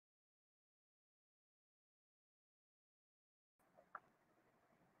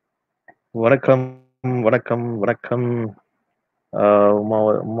வணக்கம், வணக்கம், வணக்கம். அ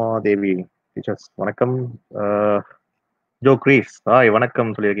உமாதேவி டீச்சர்ஸ் வணக்கம். அ ஜோ கிரீஸ் ஹாய்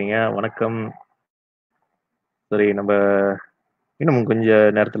வணக்கம் சொல்லியிருக்கீங்க. வணக்கம். சரி நம்ப இன்னும் கொஞ்ச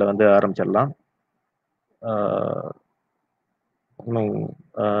நேரத்துல வந்து ஆரம்பிச்சிடலாம். அ இன்னும்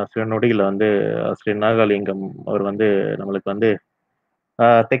சில நொடிகள்ல வந்து ஆசிரியர் நாகலிங்கம் அவர் வந்து நம்மளுக்கு வந்து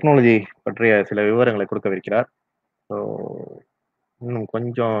டெக்னாலஜி பற்றிய சில விவரங்களை கொடுக்கவிருக்கிறார். ஸோ இன்னும்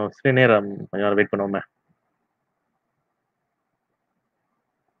கொஞ்சம் சில நேரம் கொஞ்ச நேரம் வெயிட் பண்ணுவோமே.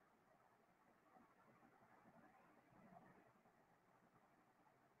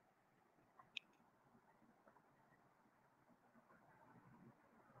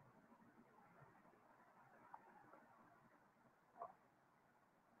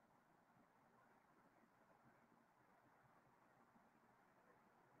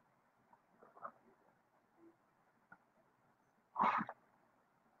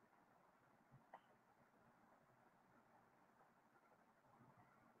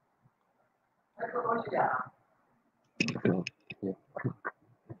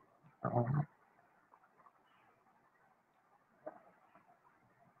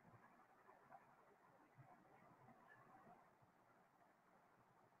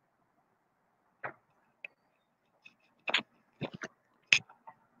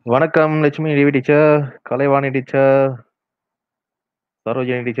 வணக்கம் Lakshmi Devi teacher, Kalaivani teacher,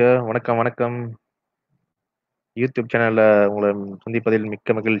 Sarojini teacher, வணக்கம் வணக்கம். யூடியூப் சேனல்ல உங்களை சந்திப்பதில்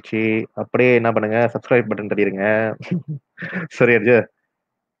மிக்க மகிழ்ச்சி. அப்படியே என்ன பண்ணுங்க, சப்ஸ்கிரைப் பட்டன் தட்டிடுங்க. சரி அர்ஜு.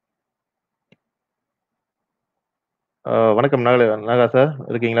 வணக்கம் நாகா சார்,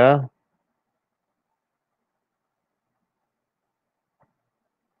 இருக்கீங்களா?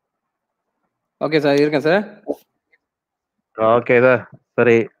 ஓகே சார், இருக்கேன் சார். ஓகே சார்,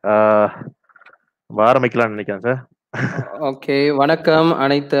 சரி ஆரம்பிக்கலாம்னு நினைக்கிறேன் சார். ஓகே, வணக்கம்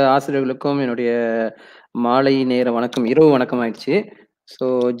அனைத்து ஆசிரியர்களுக்கும் என்னுடைய மாலை நேர வணக்கம், இரவு வணக்கம் ஆயிடுச்சு. So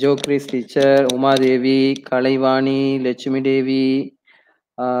Joe Greece teacher, Umadevi, Kalaivani, Lakshmi Devi,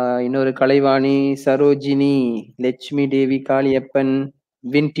 இன்னொரு கலைவாணி, சரோஜினி, லட்சுமி தேவி, காளியப்பன்,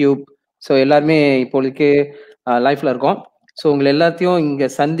 வின்டியூப். ஸோ எல்லாருமே இப்பொழுதுக்கு லைஃப்ல இருக்கோம். ஸோ உங்களை எல்லாத்தையும் இங்க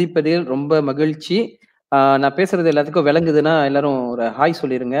சந்திப்பதில் ரொம்ப மகிழ்ச்சி. நான் பேசுறது எல்லாத்துக்கும் விளங்குதுன்னா எல்லாரும் ஒரு ஹாய்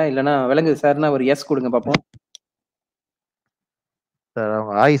சொல்லிருங்க. இல்லைன்னா விளங்குது சார்னா ஒரு எஸ் கொடுங்க பார்ப்போம். சார்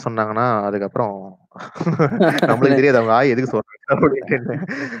அவங்க ஆய் சொன்னாங்கன்னா அதுக்கப்புறம் நம்மளுக்கு தெரியாது அவங்க ஆய் எதுக்கு சொல்றாங்க அப்படின்னு.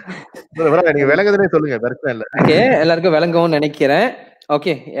 நீங்க விளங்குதுன்னே சொல்லுங்க, பிரச்சனை இல்லை. ஓகே, எல்லாருக்கும் விளங்கும்னு நினைக்கிறேன்.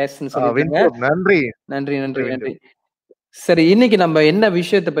 ஓகே, எஸ்ன்னு சொல்லிருக்கீங்க. நன்றி நன்றி நன்றி நன்றி. சரி, இன்னைக்கு நம்ம என்ன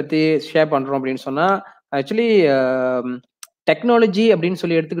விஷயத்தை பத்தி ஷேர் பண்றோம் அப்படின்னு சொன்னா, ஆக்சுவலி டெக்னாலஜி அப்படின்னு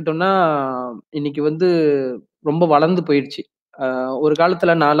சொல்லி எடுத்துக்கிட்டோம்னா இன்னைக்கு வந்து ரொம்ப வளர்ந்து போயிடுச்சு. ஒரு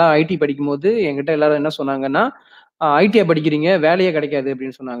காலத்துல நான்லாம் ஐடி படிக்கும் போது என்கிட்ட எல்லாரும் என்ன சொன்னாங்கன்னா, ஐடியா படிக்கிறீங்க, வேலையே கிடைக்காது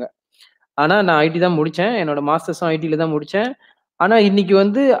அப்படின்னு சொன்னாங்க. ஆனா நான் ஐடி தான் முடிச்சேன். என்னோட மாஸ்டர்ஸும் ஐடில தான் முடிச்சேன். ஆனா இன்னைக்கு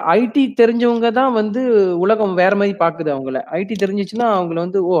வந்து ஐடி தெரிஞ்சவங்க தான் வந்து உலகம் வேற மாதிரி பாக்குது அவங்கள. ஐடி தெரிஞ்சுச்சுன்னா அவங்கள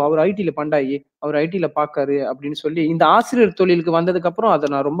வந்து ஓ அவர் ஐடில பண்டாயி, அவர் ஐடில பாக்காரு அப்படின்னு சொல்லி இந்த ஆசிரியர் தொழிலுக்கு வந்ததுக்கு அப்புறம் அதை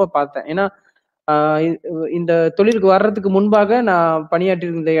நான் ரொம்ப பார்த்தேன். ஏன்னா இந்த தொழிலுக்கு வர்றதுக்கு முன்பாக நான் பணியாற்றி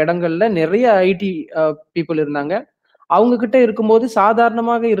இருந்த இடங்கள்ல நிறைய ஐடி பீப்புள் இருந்தாங்க. அவங்க கிட்ட இருக்கும்போது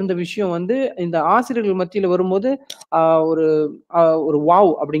சாதாரணமாக இருந்த விஷயம் வந்து இந்த ஆசிரியர்கள் மத்தியில வரும்போது ஒரு ஒரு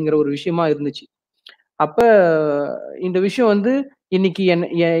வாவ் அப்படிங்கிற ஒரு விஷயமா இருந்துச்சு. அப்ப இந்த விஷயம் வந்து இன்னைக்கு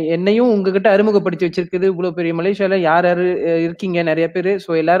என்னையும் உங்ககிட்ட அறிமுகப்படுத்தி வச்சிருக்குது. இவ்வளவு பெரிய மலேசியால யார் யாரு இருக்கீங்க நிறைய பேரு.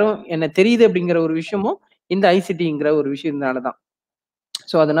 ஸோ எல்லாரும் என்ன தெரியுது அப்படிங்கிற ஒரு விஷயமும் இந்த ஐசிடிங்கிற ஒரு விஷயத்தினாலதான்.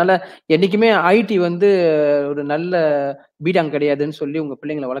 ஸோ அதனால என்னைக்குமே ஐடி வந்து ஒரு நல்ல பீடாங் கிடையாதுன்னு சொல்லி உங்க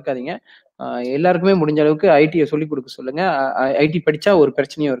பிள்ளைங்களை வளர்க்காதீங்க. எல்லாருக்குமே முடிஞ்ச அளவுக்கு ஐடியை சொல்லிக் கொடுக்க சொல்லுங்க. ஐடி படிச்சா ஒரு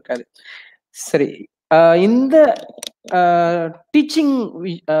பிரச்சனையும் இருக்காது. சரி, இந்த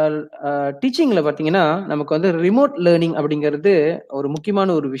டீச்சிங்ல பாத்தீங்கன்னா நமக்கு வந்து ரிமோட் லேர்னிங் அப்படிங்கிறது ஒரு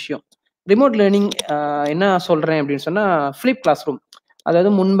முக்கியமான ஒரு விஷயம். ரிமோட் லேர்னிங் என்ன சொல்றேன் அப்படின்னு சொன்னா ஃபிளிப் கிளாஸ் ரூம்.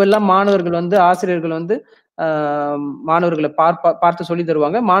 அதாவது முன்பெல்லாம் மாணவர்கள் வந்து ஆசிரியர்கள் வந்து மாணவர்களை பார்த்து சொல்லி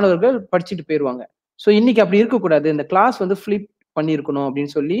தருவாங்க, மாணவர்கள் படிச்சுட்டு போயிருவாங்க. ஸோ இன்னைக்கு அப்படி இருக்கக்கூடாது, இந்த கிளாஸ் வந்து ஃபிளிப் பண்ணியிருக்கணும்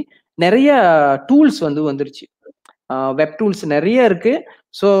அப்படின்னு சொல்லி நிறைய டூல்ஸ் வந்து வந்துருச்சு. வெப் டூல்ஸ் நிறைய இருக்கு.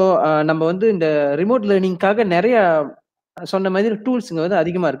 ஸோ நம்ம வந்து இந்த ரிமோட் லேர்னிங்காக நிறைய சொன்ன மாதிரி டூல்ஸுங்க வந்து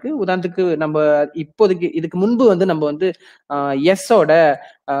அதிகமா இருக்கு. உதாரணத்துக்கு நம்ம இப்போதைக்கு இதுக்கு முன்பு வந்து நம்ம வந்து எஸ்ஸோட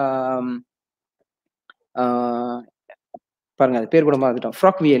பாருங்க அது பேர் கூட மறந்துட்டோம்,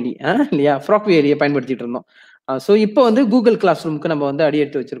 ஃப்ராக் விஎல்இ இல்லையா, ஃப்ராக் விஎல்இயை பயன்படுத்திட்டு இருந்தோம். ஸோ இப்போ வந்து கூகுள் கிளாஸ் ரூமுக்கு நம்ம வந்து அடி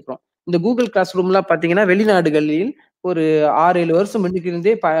எடுத்து வச்சிருக்கிறோம். இந்த கூகுள் கிளாஸ் ரூம்லாம் பார்த்தீங்கன்னா வெளிநாடுகளில் ஒரு 6-7 வருஷம் முன்னுக்கு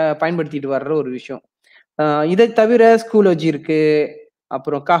இருந்தே பயன்படுத்திட்டு வர்ற ஒரு விஷயம். இதை தவிர ஸ்கூலோஜி இருக்கு,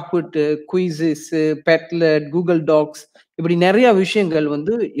 அப்புறம் காஹூட், குயிஸஸ், பெட்லெட், கூகுள் டாக்ஸ், இப்படி நிறைய விஷயங்கள்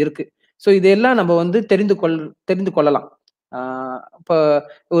வந்து இருக்கு. ஸோ இதெல்லாம் நம்ம வந்து தெரிந்து கொள்ளலாம். இப்போ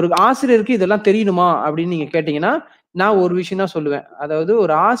ஒரு ஆசிரியருக்கு இதெல்லாம் தெரியணுமா அப்படின்னு நீங்க கேட்டீங்கன்னா, நான் ஒரு விஷயம் தான் சொல்லுவேன். அதாவது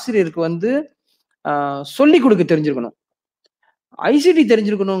ஒரு ஆசிரியருக்கு வந்து சொல்லிக் கொடுக்க தெரிஞ்சிருக்கணும். ஐசிடி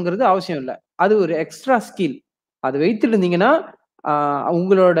தெரிஞ்சிருக்கணுங்கிறது அவசியம் இல்ல. அது ஒரு எக்ஸ்ட்ரா ஸ்கில். அது வைத்திருந்தீங்கன்னா, ஆ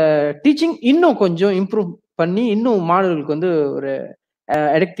உங்களோட டீச்சிங் இன்னும் கொஞ்சம் இம்ப்ரூவ் பண்ணி, இன்னும் மாணவர்களுக்கு வந்து ஒரு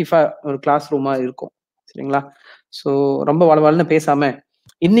எடக்டிவா ஒரு கிளாஸ் ரூமா இருக்கும். சரிங்களா? ஸோ ரொம்ப வளவளன்னு பேசாம,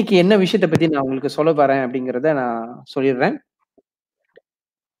 இன்னைக்கு என்ன விஷயத்த பத்தி நான் உங்களுக்கு சொல்ல வரேன் அப்படிங்கிறத நான் சொல்லிடுறேன்.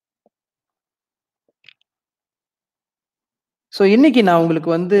 ஸோ இன்னைக்கு நான் உங்களுக்கு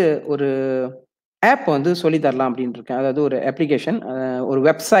வந்து ஒரு ஆப் வந்து சொல்லி தரலாம் அப்படின்னு இருக்கேன். அதாவது ஒரு அப்ளிகேஷன், ஒரு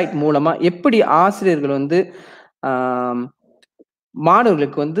வெப்சைட் மூலமா எப்படி ஆசிரியர்கள் வந்து ஆம்,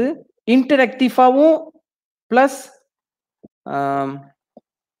 மாணவர்களுக்கு வந்து இன்டராக்டிவாவும் பிளஸ்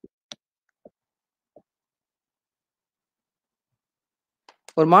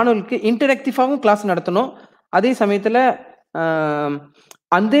ஒரு மாணவர்களுக்கு இன்டராக்டிவாவும் கிளாஸ் நடத்தணும். அதே சமயத்துல ஆம்,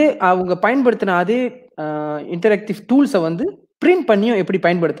 அவங்க பயன்படுத்தின அதே இன்டராக்டிவ் டூல்ஸ வந்து பிரிண்ட் பண்ணியும் எப்படி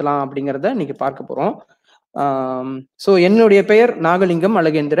பயன்படுத்தலாம் அப்படிங்கிறத இன்னைக்கு பார்க்க போறோம். ஸோ என்னுடைய பெயர் நாகலிங்கம்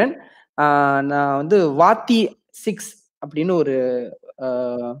அழகேந்திரன். நான் வந்து வாத்தி6 அப்படின்னு ஒரு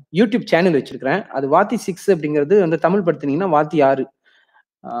யூடியூப் சேனல் வச்சிருக்கிறேன். அது வாத்தி6 அப்படிங்கிறது வந்து தமிழ் படுத்துனீங்கன்னா வாத்தி 6.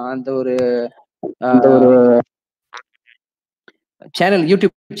 அந்த ஒரு இந்த ஒரு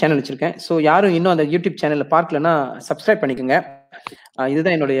யூடியூப் சேனல் வச்சிருக்கேன். ஸோ யாரும் இன்னும் அந்த யூடியூப் சேனல்ல பார்க்கலன்னா சப்ஸ்கிரைப் பண்ணிக்கோங்க.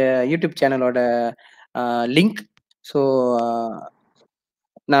 இதுதான் என்னுடைய யூடியூப் சேனலோட லிங்க். ஸோ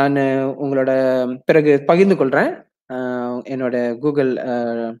நான் உங்களோட பிறகு பகிர்ந்து கொள்றேன். என்னோட கூகுள்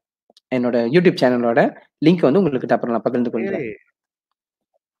என்னோட யூடியூப் சேனலோட லிங்க் வந்து உங்களுக்கு அப்புறம் நான் பகிர்ந்து கொள்கிறேன்.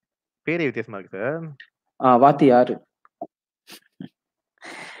 பேரே வித்தியாசமா இருக்கு சார். வாத்தி 6.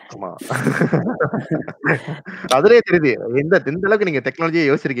 ஆமா. அதுலயே தெரியுது. எந்த அளவுக்கு நீங்க டெக்னாலஜியை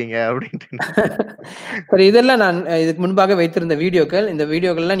யோசிச்சிருக்கீங்க அப்படின்ட்டு. சரி, இதெல்லாம் நான் இதுக்கு முன்பாக வைத்திருந்த வீடியோக்கள். இந்த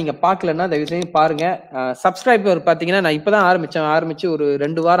வீடியோக்கள்லாம் நீங்க பார்க்கலன்னா தயவு செஞ்சு பாருங்க. சப்ஸ்கிரைபர் பார்த்தீங்கன்னா, நான் இப்பதான் ஆரம்பிச்சு ஒரு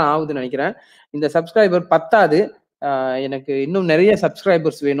 2 வாரம் ஆகுதுன்னு நினைக்கிறேன். இந்த சப்ஸ்கிரைபர் பத்தாது. எனக்கு இன்னும் நிறைய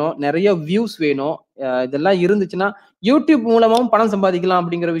சப்ஸ்கிரைபர்ஸ் வேணும். நிறைய வியூஸ் வேணும். இதெல்லாம் இருந்துச்சுன்னா, யூடியூப் மூலமாவும் பணம் சம்பாதிக்கலாம்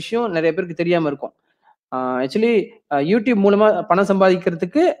அப்படிங்கிற விஷயம் நிறைய பேருக்கு தெரியாம இருக்கும். ஆக்சுவலி யூடியூப் மூலமா பணம்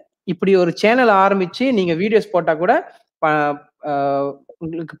சம்பாதிக்கிறதுக்கு இப்படி ஒரு சேனல் ஆரம்பிச்சு நீங்க வீடியோஸ் போட்டா கூட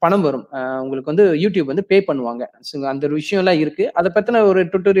உங்களுக்கு பணம் வரும். உங்களுக்கு வந்து யூடியூப் வந்து பே பண்ணுவாங்க. அந்த ஒரு விஷயம் எல்லாம் இருக்கு. அதை பத்தின ஒரு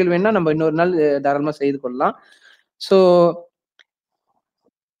டுட்டோரியல் வேணா நம்ம இன்னொரு நாள் தாராளமா செய்து கொள்ளலாம். ஸோ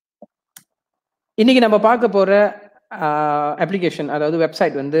இன்னைக்கு நம்ம பார்க்க போற அப்ளிகேஷன், அதாவது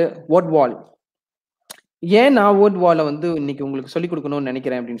வெப்சைட் வந்து வேர்ட் வால். ஏன் நான் வேர்ட் வாலை வந்து இன்னைக்கு உங்களுக்கு சொல்லிக் கொடுக்கணும்னு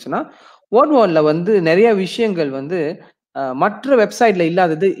நினைக்கிறேன் அப்படின்னு சொன்னா, வேர்ட் வால்ல வந்து நிறைய விஷயங்கள் வந்து மற்ற வெப்சைட்ல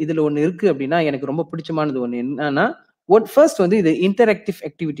இல்லாதது இதுல ஒண்ணு இருக்கு அப்படின்னா, எனக்கு ரொம்ப பிடிச்சமானது ஒண்ணு என்னன்னா, ஃபர்ஸ்ட் வந்து இது இன்டராக்டிவ்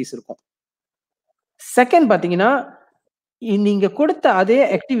ஆக்டிவிட்டிஸ் இருக்கும். செகண்ட் பாத்தீங்கன்னா, நீங்க கொடுத்த அதே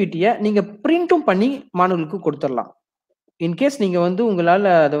ஆக்டிவிட்டிய நீங்க பிரிண்டும் பண்ணி மாணவர்களுக்கு கொடுத்துடலாம். இன்கேஸ் நீங்க வந்து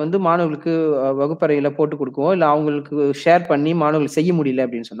உங்களால அதை வந்து மாணவர்களுக்கு வகுப்பறையில போட்டு கொடுக்கவோ, இல்ல அவங்களுக்கு ஷேர் பண்ணி மாணவர்கள் செய்ய முடியல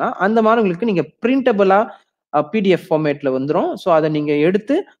அப்படின்னு சொன்னா, அந்த மாணவர்களுக்கு நீங்க பிரிண்டபிளா பிடிஎஃப் ஃபார்மேட்ல வந்துரும். ஸோ அதை நீங்க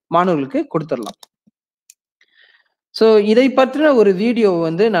எடுத்து மாணவர்களுக்கு கொடுத்துடலாம். ஸோ இதை பற்றின ஒரு வீடியோ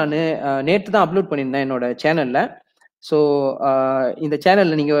வந்து நான் நேற்று தான் அப்லோட் பண்ணியிருந்தேன் என்னோட சேனல்ல. ஸோ இந்த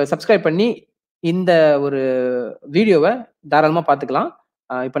சேனல்ல நீங்க சப்ஸ்கிரைப் பண்ணி இந்த ஒரு வீடியோவை தாராளமா பார்த்துக்கலாம்.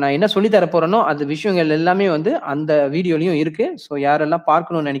 இப்போ நான் என்ன சொல்லி தர போறேனோ அந்த விஷயங்கள் எல்லாமே வந்து அந்த வீடியோலயும் இருக்கு. ஸோ யாரெல்லாம்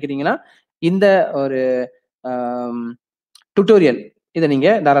பார்க்கணும்னு நினைக்கிறீங்கன்னா, இந்த ஒரு டுட்டோரியல் இதை நீங்க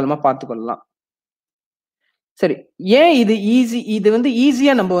தாராளமா பார்த்து கொள்ளலாம். சரி, ஏன் இது வந்து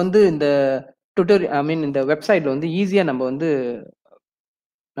ஈஸியா நம்ம வந்து இந்த இந்த வெப்சைட்ல வந்து ஈஸியா நம்ம வந்து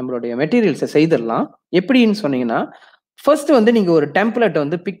நம்மளுடைய மெட்டீரியல்ஸை செய்திடலாம். எப்படின்னு சொன்னீங்கன்னா, ஃபர்ஸ்ட் வந்து நீங்க ஒரு டெம்ப்ளேட்டை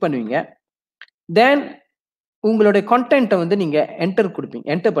வந்து பிக் பண்ணுவீங்க. தென் உங்களுடைய கண்டென்ட்டை வந்து நீங்க என்டர்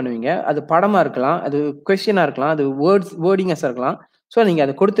பண்ணுவீங்க. அது படமா இருக்கலாம், அது கொஸ்டினா இருக்கலாம், அது வேர்டிங்கஸா இருக்கலாம். ஸோ நீங்க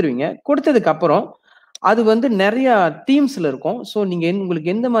அதை கொடுத்துருவீங்க. கொடுத்ததுக்கு அப்புறம் அது வந்து நிறைய தீம்ஸ்ல இருக்கும். ஸோ நீங்க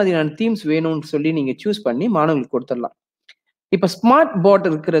உங்களுக்கு எந்த மாதிரியான தீம்ஸ் வேணும்னு சொல்லி நீங்க சூஸ் பண்ணி மாணவர்களுக்கு கொடுத்துடலாம். இப்ப ஸ்மார்ட் போர்ட்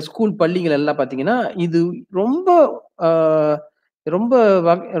இருக்கிற ஸ்கூல் பள்ளிகள் எல்லாம் பாத்தீங்கன்னா, இது ரொம்ப ரொம்ப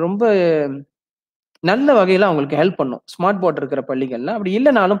ரொம்ப நல்ல வகையில அவங்களுக்கு ஹெல்ப் பண்ணும். ஸ்மார்ட் போர்ட் இருக்கிற பள்ளிகள்ல. அப்படி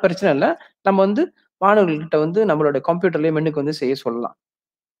இல்லைனாலும் பிரச்சனை இல்ல. நம்ம வந்து மாணவர்கள்கிட்ட வந்து நம்மளோட கம்ப்யூட்டர்லயே மென்னுக்கு வந்து செய்ய சொல்லலாம்.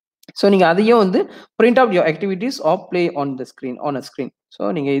 ஸோ நீங்க அதையும் வந்து print out your activities R play on a screen.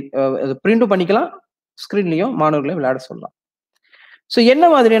 So நீங்க பிரிண்டும் பண்ணிக்கலாம். ஸ்கிரீன்லயும் மாணவர்களை விளையாட சொல்லலாம். ஸோ என்ன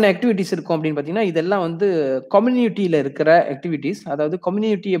மாதிரியான ஆக்டிவிட்டிஸ் இருக்கும் அப்படின்னு பார்த்தீங்கன்னா, இதெல்லாம் வந்து கம்யூனிட்டியில இருக்கிற ஆக்டிவிட்டிஸ். அதாவது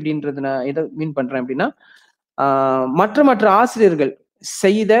கம்யூனிட்டி அப்படின்றது நான் எதை மீன் பண்றேன் அப்படின்னா, மற்ற ஆசிரியர்கள்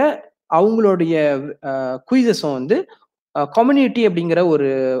செய்த அவங்களுடைய குயிசஸும் வந்து கம்யூனிட்டி அப்படிங்கிற ஒரு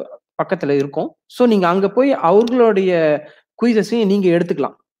பக்கத்துல இருக்கும். ஸோ நீங்க அங்க போய் அவர்களுடைய குயிஸஸையும் நீங்க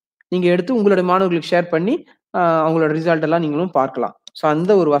எடுத்துக்கலாம். நீங்க எடுத்து உங்களுடைய மாணவர்களுக்கு ஷேர் பண்ணி அவங்களோட ரிசல்ட் எல்லாம் நீங்களும் பார்க்கலாம். ஸோ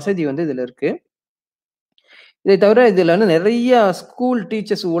அந்த ஒரு வசதி வந்து இதுல இருக்கு. இதை தவிர இதுல வந்து நிறைய ஸ்கூல்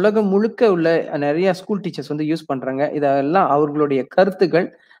டீச்சர்ஸ் உலகம் முழுக்க உள்ள நிறைய ஸ்கூல் டீச்சர்ஸ் வந்து யூஸ் பண்றாங்க. இதெல்லாம் அவர்களுடைய கருத்துக்கள்,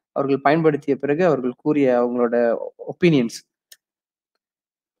 அவர்கள் பயன்படுத்திய பிறகு அவர்கள் கூறிய அவங்களோட ஒப்பீனியன்ஸ்.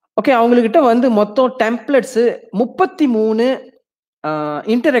 ஓகே, அவங்ககிட்ட வந்து மொத்தம் டெம்ப்ளேட்ஸ் 33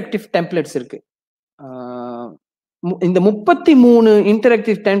 இன்டராக்டிவ் டெம்ப்ளேட்ஸ் இருக்கு. இந்த 33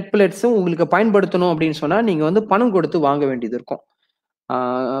 இன்டராக்டிவ் டெம்ப்ளேட்ஸும் உங்களுக்கு பயன்படுத்தணும் அப்படின்னு சொன்னா நீங்க வந்து பணம் கொடுத்து வாங்க வேண்டியது இருக்கும்.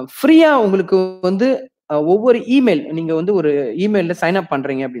 ஃப்ரீயா உங்களுக்கு வந்து ஒவ்வொரு இமெயில் நீங்க வந்து ஒரு இமெயில்ல சைன் அப்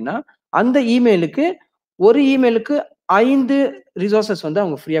பண்றீங்க அப்படின்னா அந்த இமெயிலுக்கு ஒரு இமெயிலுக்கு 5 ரிசோர்சஸ் வந்து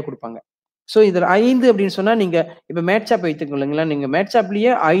அவங்க ஃப்ரீயா கொடுப்பாங்க. ஸோ இதுல 5 அப்படின்னு சொன்னா நீங்க இப்ப மேட்ச்ஆப் வைத்துக்கொள்ளுங்களேன். நீங்க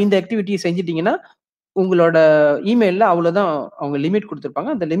மேட்ச்ஆப்லயே 5 ஆக்டிவிட்டி செஞ்சிட்டீங்கன்னா உங்களோட இமெயில்ல அவ்வளவுதான் அவங்க லிமிட்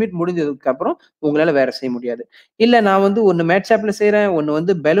கொடுத்துருப்பாங்க. அந்த லிமிட் முடிஞ்சதுக்கு அப்புறம் உங்களால வேற செய்ய முடியாது. இல்ல நான் வந்து ஒன்னு மேட்ச்ஆப்ல செய்யறேன், ஒன்னு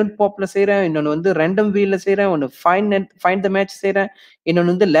வந்து பலூன் பாப்ல செய்யறேன், இன்னொன்னு வந்து ரேண்டம் வீல்ல செய்யறேன், ஒன்னு ஃபைண்ட் த மேட்ச் செய்யறேன்,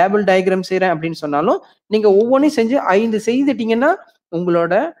 இன்னொன்னு வந்து லேபிள் டயக்ராம் செய்யறேன் அப்படின்னு சொன்னாலும் நீங்க ஒவ்வொன்றையும் செஞ்சு 5 செய்துட்டீங்கன்னா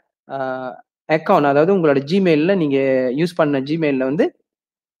உங்களோட அக்கௌண்ட், அதாவது உங்களோட ஜிமெயில்ல நீங்க யூஸ் பண்ண ஜிமெயில்ல வந்து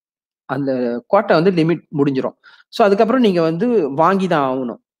அந்த குவாட்டா வந்து லிமிட் முடிஞ்சிடும். ஸோ அதுக்கப்புறம் நீங்க வந்து வாங்கி தான்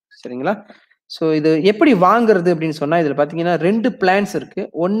ஆகணும். சரிங்களா? ஸோ இது எப்படி வாங்குறது அப்படின்னு சொன்னா இதுல பாத்தீங்கன்னா 2 பிளான்ஸ் இருக்கு.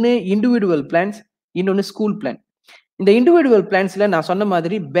 ஒன்னு இண்டிவிஜுவல் பிளான்ஸ், இன்னொன்னு ஸ்கூல் பிளான். இந்த இண்டிவிஜுவல் பிளான்ஸ்ல நான் சொன்ன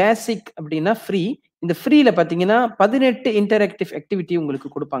மாதிரி பேசிக் அப்படின்னா ஃப்ரீ. இந்த ஃப்ரீல பாத்தீங்கன்னா 18 இன்டராக்டிவ் ஆக்டிவிட்டி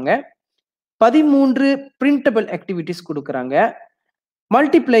உங்களுக்கு கொடுப்பாங்க. 13 பிரிண்டபிள் ஆக்டிவிட்டிஸ் கொடுக்குறாங்க.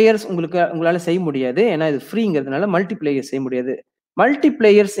 மல்டிபிளேயர்ஸ் உங்களால செய்ய முடியாது. ஏன்னா இது ஃப்ரீங்கிறதுனால மல்டிபிளேயர் செய்ய முடியாது.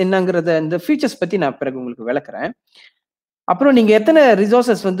 மல்டிபிளேயர்ஸ் என்னங்கிறத இந்த ஃபீச்சர்ஸ் பத்தி நான் பிறகு உங்களுக்கு விளக்குறேன். அப்புறம் நீங்க எத்தனை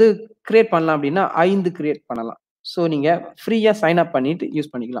ரிசோர்சஸ் வந்து கிரியேட் பண்ணலாம் அப்படின்னா 5 கிரியேட் பண்ணலாம். ஸோ நீங்க ஃப்ரீயா சைன் அப் பண்ணிட்டு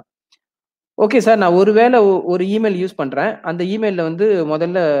யூஸ் பண்ணிக்கலாம். ஓகே சார், நான் ஒருவேளை ஒரு இமெயில் யூஸ் பண்றேன். அந்த இமெயில்ல வந்து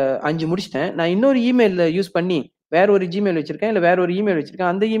முதல்ல 5 முடிச்சிட்டேன். நான் இன்னொரு இமெயில்ல யூஸ் பண்ணி வேற ஒரு ஜிமெயில் வச்சிருக்கேன், இல்ல வேற ஒரு இமெயில்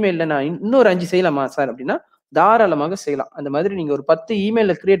வச்சிருக்கேன். அந்த இமெயில்ல நான் இன்னொரு 5 செய்யலாமா சார் அப்படின்னா தாராளமாக செய்யலாம். அந்த மாதிரி நீங்க ஒரு 10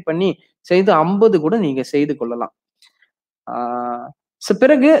 இமெயில கிரியேட் பண்ணி செய்து 50 கூட நீங்க செய்து கொள்ளலாம்.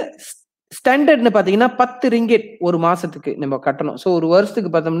 பிறகு ஸ்டாண்டர்ட்னு பாத்தீங்கன்னா 10 ரிங்கெட் ஒரு மாசத்துக்கு நம்ம கட்டணும். ஸோ ஒரு வருஷத்துக்கு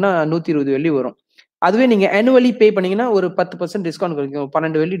பார்த்தோம்னா 120 வெள்ளி வரும். அதுவே நீங்க ஆனுவலி பே பண்ணீங்கன்னா ஒரு 10% டிஸ்கவுண்ட் கிடைக்கும்.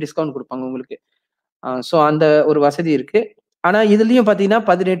 12 வெள்ளி டிஸ்கவுண்ட் கொடுப்பாங்க உங்களுக்கு. ஸோ அந்த ஒரு வசதி இருக்கு. ஆனா இதுலயும் பாத்தீங்கன்னா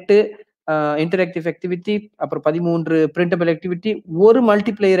 18 இன்டராக்டிவ் ஆக்டிவிட்டி, அப்புறம் 13 பிரிண்டபிள் ஆக்டிவிட்டி, ஒரு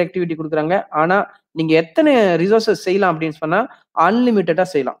மல்டிபிளேயர் ஆக்டிவிட்டி கொடுக்குறாங்க. ஆனா நீங்க எத்தனை ரிசோர்சஸ் செய்யலாம் அப்படின்னு சொன்னா அன்லிமிட்டடா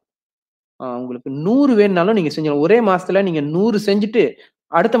செய்யலாம். உங்களுக்கு 100 வேணும்னாலும் நீங்க செஞ்சலாம். ஒரே மாசத்துல நீங்க 100 செஞ்சுட்டு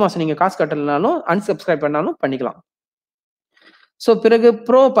அடுத்த மாசம் நீங்க காசு கட்டலனாலும் அன்சப்ஸ்கிரைப் பண்ணாலும் பண்ணிக்கலாம். ஸோ பிறகு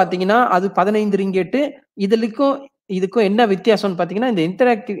ப்ரோ பாத்தீங்கன்னா அது 15 ரிங்கெட்டு. இதுக்கும் என்ன வித்தியாசம்னு பாத்தீங்கன்னா இந்த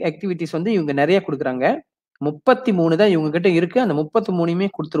இன்டராக்டிவ் ஆக்டிவிட்டிஸ் வந்து இவங்க நிறைய கொடுக்குறாங்க. 33 தான் இவங்க கிட்ட இருக்கு. அந்த 33யுமே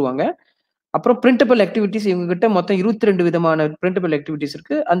கொடுத்துருவாங்க. அப்புறம் பிரிண்டபிள் ஆக்டிவிட்டிஸ் இவங்க கிட்ட மொத்தம் 22 விதமான பிரிண்டபிள் ஆக்டிவிட்டிஸ்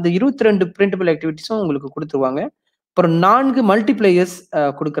இருக்கு. அந்த 22 பிரிண்டபிள் ஆக்டிவிட்டிஸும் உங்களுக்கு கொடுத்துருவாங்க. அப்புறம் 4 மல்டிபிளேயர்ஸ்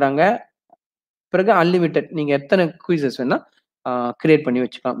கொடுக்குறாங்க. பிறகு அன்லிமிட்டட் நீங்க எத்தனை குயிசஸ் வேணா கிரியேட் பண்ணி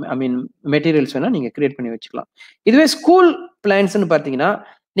வச்சுக்கலாம். ஐ மீன் மெட்டீரியல்ஸ் வேணா நீங்க கிரியேட் பண்ணி வச்சுக்கலாம். இதுவே ஸ்கூல் பிளான்ஸ்னு பாத்தீங்கன்னா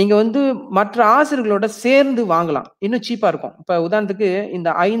நீங்க வந்து மற்ற ஆசிரியர்களோட சேர்ந்து வாங்கலாம். இன்னும் சீப்பா இருக்கும். இப்ப உதாரணத்துக்கு இந்த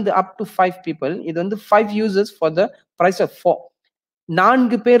 5 அப் டு 5 பீப்புள், இது வந்து 5 users for the price of 4.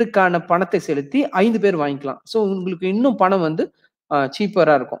 4 பேருக்கான பணத்தை செலுத்தி 5 பேர் வாங்கிக்கலாம். ஸோ உங்களுக்கு இன்னும் பணம் வந்து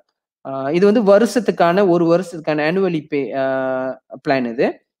சீப்பரா இருக்கும். இது வந்து வருஷத்துக்கான 1 வருஷத்துக்கான ஆனுவலி பே பிளான் இது.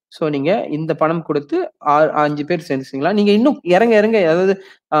 ஸோ நீங்க இந்த பணம் கொடுத்து 5 பேர் சேர்ந்து செய்யலாம். நீங்க இன்னும் இறங்க அதாவது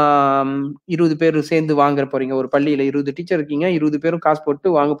 20 பேர் சேர்ந்து வாங்க போறீங்க. ஒரு பள்ளியில 20 டீச்சர் இருக்கீங்க. 20 பேரும் காசு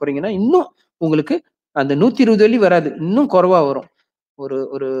போட்டு வாங்க போறீங்கன்னா இன்னும் உங்களுக்கு அந்த 120 வெள்ளி வராது. இன்னும் குறைவா வரும். ஒரு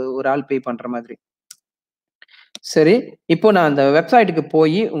ஒரு ஒரு ஆள் பே பண்ற மாதிரி. சரி, இப்போ நான் அந்த வெப்சைட்டுக்கு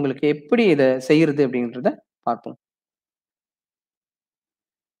போய் உங்களுக்கு எப்படி இதை செய்யறது அப்படின்றத பார்ப்போம்.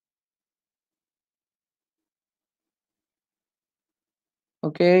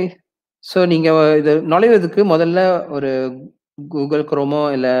 ஓகே, ஸோ நீங்க இது நுழைவதற்கு முதல்ல ஒரு கூகுள் குரோமோ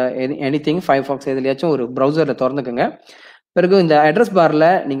இல்ல எனிதிங் ஃபயர்ஃபாக்ஸ் எதுலயாச்சும் ஒரு ப்ரௌசர்ல திறந்துக்குங்க. பிறகு இந்த அட்ரஸ் பார்ல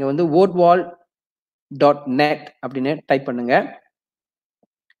நீங்க வந்து wordwall.net அப்படின்னு டைப் பண்ணுங்க.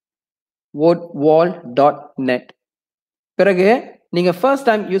 wordwall.net. பிறகு நீங்க ஃபர்ஸ்ட்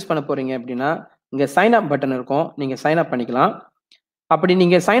டைம் யூஸ் பண்ண போறீங்க அப்படின்னா இங்க சைன் அப் பட்டன் இருக்கும். நீங்க சைன் அப் பண்ணிக்கலாம். அப்படி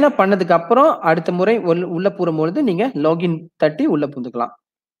நீங்க சைன் அப் பண்ணதுக்கு அப்புறம் அடுத்த முறை உள்ள போகும்பொழுது நீங்க லாகின் தட்டி உள்ள புந்துக்கலாம்.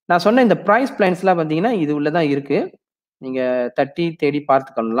 நான் சொன்ன இந்த பிரைஸ் பிளான்ஸ்லாம் பாத்தீங்கன்னா இது உள்ளதான் இருக்கு. நீங்க தட்டி தேடி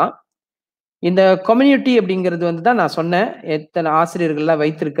பார்த்துக்கலாம். இந்த கம்யூனிட்டி அப்படிங்கிறது வந்து தான் நான் சொன்னேன். எத்தனை ஆசிரியர்கள்லாம்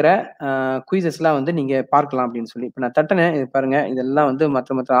வைத்திருக்கிற குயிசஸ்லாம் வந்து நீங்க பார்க்கலாம் அப்படின்னு சொல்லி. இப்ப நான் தட்டுனேன். இது பாருங்க. இதெல்லாம் வந்து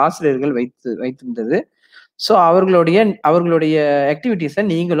மற்ற ஆசிரியர்கள் வைத்திருந்தது. ஸோ அவர்களுடைய ஆக்டிவிட்டீஸ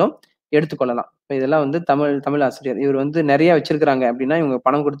நீங்களும் எடுத்துக்கொள்ளலாம். இப்ப இதெல்லாம் வந்து தமிழ் தமிழ் ஆசிரியர். இவர் வந்து நெறைய வச்சிருக்கிறாங்க அப்படின்னா, இவங்க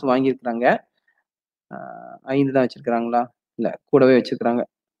பணம் குடுத்து வாங்கியிருக்கிறாங்க. 5 தான் வச்சிருக்கிறாங்களா? இல்ல கூடவே வச்சிருக்கிறாங்க.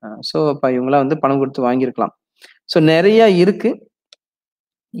 ஸோ அப்ப இவங்கலாம் வந்து பணம் குடுத்து வாங்கியிருக்கலாம். ஸோ நெறைய இருக்கு.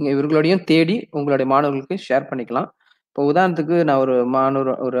 நீங்க இவர்களோடையும் தேடி உங்களுடைய மாணவர்களுக்கு ஷேர் பண்ணிக்கலாம். இப்போ உதாரணத்துக்கு நான்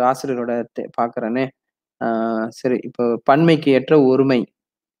ஒரு ஆசிரியரோட பார்க்குறேனே. ஆ சரி இப்போ பன்மைக்கு ஏற்ற ஒருமை.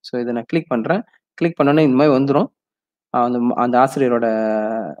 ஸோ இத நான் கிளிக் பண்றேன். கிளிக் பண்ணோனே இந்த மாரி வந்துரும். அந்த ஆசிரியரோட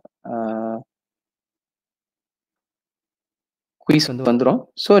ஆ குயிஸ் வந்து வந்துரும்.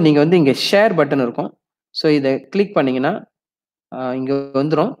 ஸோ நீங்க வந்து இங்க ஷேர் பட்டன் இருக்கும். ஸோ இத கிளிக் பண்ணீங்கன்னா, இங்க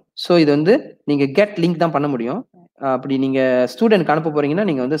வந்துரும். ஸோ இது வந்து நீங்க கெட் லிங்க் தான் பண்ண முடியும். அப்படி நீங்க ஸ்டூடண்ட்க்கு அனுப்ப போறீங்கன்னா,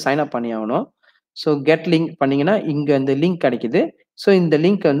 நீங்க வந்து sign up பண்ணியாகணும். So get link பண்ணீங்கன்னா, இங்க இந்த லிங்க் கிடைக்குது. ஸோ இந்த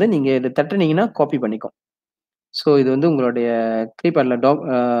லிங்க் வந்து நீங்க இத தட்டுனீங்கன்னா காப்பி பண்ணிக்கும். ஸோ இது வந்து உங்களுடைய கீபேட்ல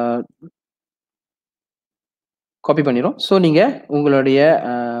காப்பி பண்ணிரும். ஸோ நீங்க உங்களுடைய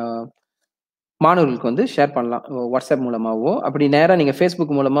அ மாணவர்களுக்கு வந்து ஷேர் பண்ணலாம். WhatsApp மூலமாவோ, அப்படி நேரா நீங்க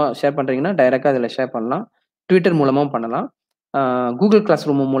Facebook மூலமா ஷேர் பண்றீங்கன்னா, டைரக்ட்டா அதுல ஷேர் பண்ணலாம். Twitter மூலமாவும் பண்ணலாம். Google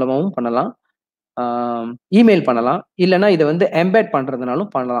Classroom மூலமாவும் பண்ணலாம். ஆ இமெயில் பண்ணலாம். இல்லன்னா இத வந்து எம்பெட்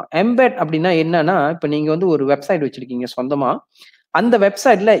பண்றதுனாலும் பண்ணலாம். எம்பெட் அப்படின்னா என்னன்னா, இப்ப நீங்க வந்து ஒரு வெப்சைட் வச்சிருக்கீங்க சொந்தமா. அந்த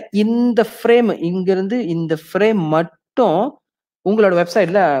வெப்சைட்ல இந்த ஃப்ரேம் இங்கிருந்து இந்த ஃப்ரேம் மட்டும் உங்களோட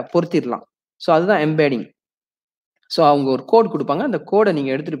வெப்சைட்ல பொருத்திரலாம். ஸோ அதுதான் எம்பெடிங். ஸோ அவங்க ஒரு கோட் குடுப்பாங்க. அந்த கோட நீங்க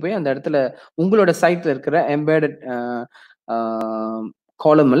எடுத்துட்டு போய் அந்த இடத்துல உங்களோட சைட்ல இருக்கிற எம்பெடட் ஆ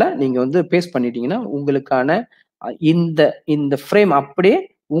காலம்ல நீங்க வந்து பேஸ்ட் பண்ணிட்டீங்கன்னா, உங்களுக்கான இந்த இந்த ஃப்ரேம் அப்படியே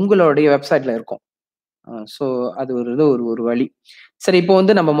உங்களுடைய வெப்சைட்ல இருக்கும். ஸோ அது ஒரு வழி. சரி இப்போ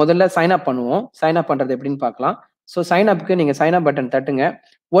வந்து நம்ம முதல்ல சைன் அப் பண்ணுவோம். சைன் அப் பண்றது எப்படின்னு பார்க்கலாம். ஸோ சைன் அப்க்கு நீங்க சைன் அப் பட்டன் தட்டுங்க.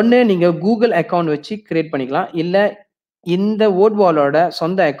 ஒண்ணு நீங்க Google அக்கவுண்ட் வச்சு கிரியேட் பண்ணிக்கலாம். இல்ல இந்த வோட்வாலோட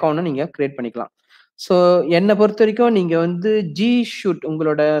சொந்த அக்கவுண்ட்ட நீங்க கிரியேட் பண்ணிக்கலாம். ஸோ என்ன பொறுத்தவரைக்கும் நீங்க வந்து G-Shoot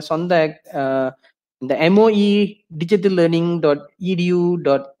உங்களோட சொந்த அ இந்த MOE digital learning dot edu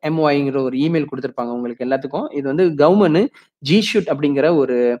dot MYங்கிற ஒரு இமெயில் குடுத்திருப்பாங்க உங்களுக்கு எல்லாத்துக்கும். இது வந்து கவர்ன்மெண்ட் G-Shoot அப்படிங்கிற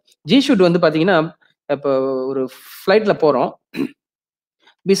ஒரு G-Shoot வந்து பார்த்தீங்கன்னா, இப்போ ஒரு ஃப்ளைட்ல போறோம்.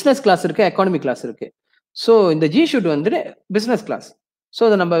 பிசினஸ் கிளாஸ் இருக்கு, எக்கானமி கிளாஸ் இருக்கு. ஸோ இந்த G-Shoot வந்துட்டு பிசினஸ் கிளாஸ். ஸோ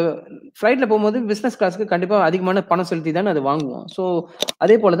அத நம்ம ஃப்ளைட்ல போம்போது பிசினஸ் கிளாஸ்க்கு கண்டிப்பா அதிகமான பணம் செலுத்தி தானே அத வாங்குவோம். ஸோ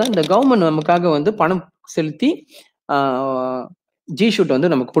அதே போல தான் இந்த கவர்ன்மெண்ட் நமக்காக வந்து பணம் செலுத்தி ஆ G-Shoot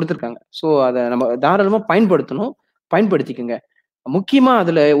வந்து நமக்கு குடுத்துருக்காங்க. ஸோ அத நம்ம தாராளமா பயன்படுத்தணும். பயன்படுத்திக்கங்க. முக்கியமா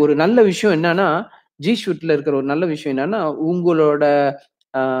அதுல ஒரு நல்ல விஷயம் என்னன்னா, G-Shootல இருக்கிற ஒரு நல்ல விஷயம் என்னன்னா, உங்களோட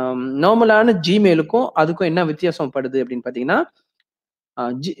அ நார்மலான Gmailக்கும் அதுக்கும் என்ன வித்தியாசம் படுது அப்படின்னு பார்த்தீங்கன்னா,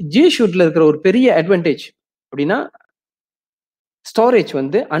 G-Shootல இருக்கிற ஒரு பெரிய அட்வான்டேஜ் அப்படின்னா, ஸ்டோரேஜ்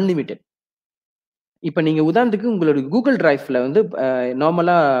வந்து அன்லிமிட்டட். இப்ப நீங்க உதாரணத்துக்கு உங்களோட Google Driveல வந்து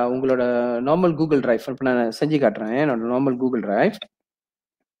நார்மலா உங்களோட நார்மல் Google Drive இப்ப நான் செஞ்சு காட்டுறேன். என்னோட நார்மல் Google Drive.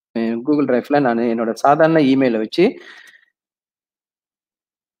 Google Driveல நானு என்னோட சாதாரண இமெயில வச்சு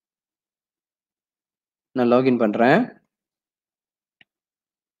நான் லாகின் பண்றேன்.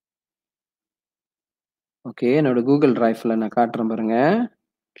 ஓகே. என்னோட Google Driveல நான் காட்டுறேன் பாருங்க.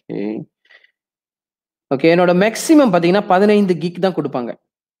 ஓகே. ஓகே. என்னோட மேக்ஸிமம் பார்த்தீங்கன்னா 15 கிக் தான் குடுப்பாங்க.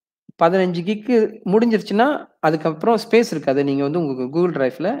 15 கிக்கு முடிஞ்சிருச்சுன்னா, அதுக்கப்புறம் ஸ்பேஸ் இருக்காது. நீங்க வந்து உங்க Google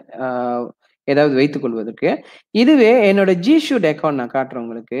Driveல அ ஏதாவது வைத்துக் கொள்வதற்கு. இதுவே என்னோட G-Shoot அக்கவுண்ட் நான் காட்டுறேன்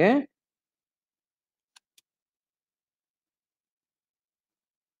உங்களுக்கு.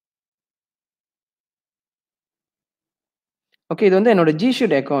 ஓகே. இது வந்து என்னோட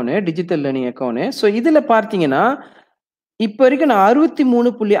G-Shoot account, digital learning account. So இதுல பார்த்தீங்கன்னா, இப்ப வரைக்கும் நான்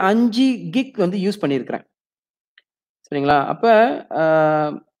 63.5 கிக் வந்து யூஸ் பண்ணியிருக்கிறேன். சரிங்களா? அப்ப அ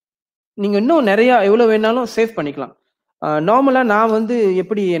நீங்க இன்னும் நெறையா எவ்வளோ வேணாலும் சேவ் பண்ணிக்கலாம். நார்மலா நான் வந்து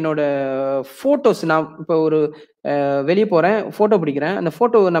எப்படி என்னோட ஃபோட்டோஸ் நான் இப்போ ஒரு வெளிய போறேன், ஃபோட்டோ பிடிக்கிறேன். அந்த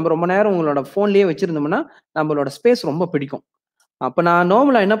ஃபோட்டோ நம்ம ரொம்ப நேரம் உங்களோட ஃபோன்லயே வச்சிருந்தோம்னா, நம்மளோட ஸ்பேஸ் ரொம்ப பிடிக்கும். அப்ப நான்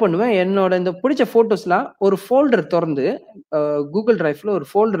நார்மலா என்ன பண்ணுவேன், என்னோட இந்த பிடிச்ச ஃபோட்டோஸ்லாம் ஒரு ஃபோல்டர் தொறந்து, Google Driveல ஒரு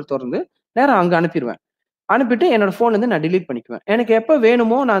ஃபோல்டர் தொறந்து, நேரா அங்க அனுப்பிருவேன். அனுப்பிட்டு என்னோட ஃபோன்லருந்து நான் டெலீட் பண்ணிக்குவேன். எனக்கு எப்ப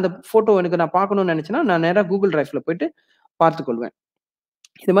வேணுமோ, நான் அந்த ஃபோட்டோ எனக்கு நான் பார்க்கணும்னு நெனச்சேன்னா, நான் நேரா Google Driveல போயிட்டு பார்த்துக்கொள்வேன்.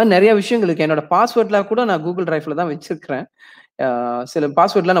 இது மாரி நெறைய விஷயங்கள் இருக்கு. என்னோட பாஸ்வேர்ட்லாம் கூட நான் Google Driveல தான் வச்சிருக்கிறேன். அ சில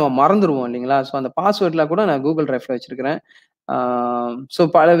பாஸ்வேர்ட்லாம் நம்ம மறந்துருவோம் இல்லைங்களா? ஸோ அந்த பாஸ்வேர்ட்லாம் கூட நான் Google Driveல வச்சிருக்கிறேன். ஆ ஸோ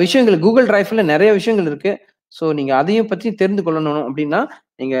பல விஷயங்கள் Google Driveல நெறைய விஷயங்கள் இருக்கு. ஸோ நீங்க அதையும் பத்தி தெரிந்து கொள்ளணும் அப்டின்னா,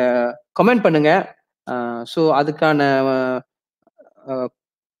 நீங்க கமெண்ட் பண்ணுங்க. ஸோ அதுக்கான அ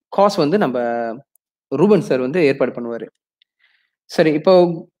காசு வந்து நம்ப ரூபன் சார் வந்து ஏற்பாடு பண்ணுவாரு. சரி இப்போ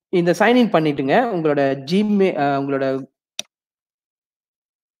இந்த சைன் இன் பண்ணிட்டுங்க உங்களோட உங்களோட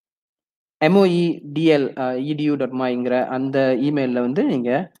moedl.edu.myங்கிற அந்த இமெயில்ல வந்து நீங்க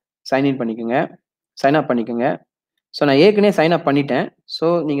சைன் இன் பண்ணிக்கோங்க. சைன் அப் பண்ணிக்கோங்க. ஸோ நான் ஏற்கனவே சைன் அப் பண்ணிட்டேன். ஸோ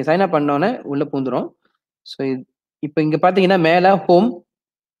நீங்க சைன் அப் பண்ணோனே உள்ள பூந்துரும். ஸோ இப்ப இங்க பார்த்தீங்கன்னா மேல ஹோம்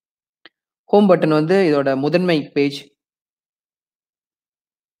பட்டன் வந்து இதோட முதன்மை பேஜ்.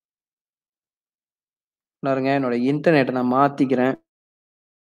 பாருங்க என்னோட இன்டர்நெட்ட நான் மாத்திக்கிறேன்.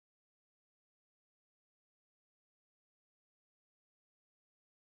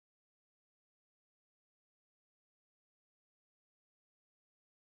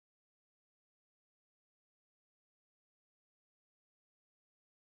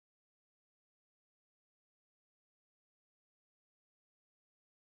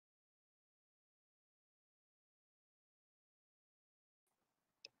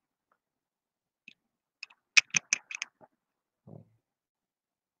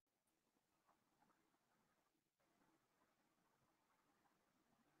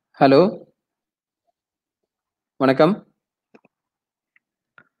 ஹலோ. வணக்கம்.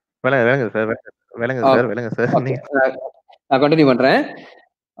 விளங்குது சார். விளங்குது சார். ஓகே. நான் கன்டின்யூ பண்றேன்.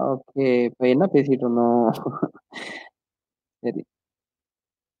 ஓகே. இப்ப என்ன பேசிட்டு இருந்தோம்? சரி.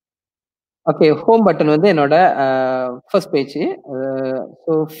 ஓகே. ஹோம் பட்டன் வந்து என்னோட ஃபர்ஸ்ட் பேஜ்.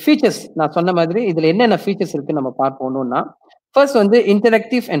 ஸோ ஃபீச்சர்ஸ் நான் சொன்ன மாதிரி இதுல என்னென்ன ஃபீச்சர்ஸ் இருக்குன்னு நம்ம பார்ப்போம் ஒண்ணொண்ணா. ஃபர்ஸ்ட் வந்து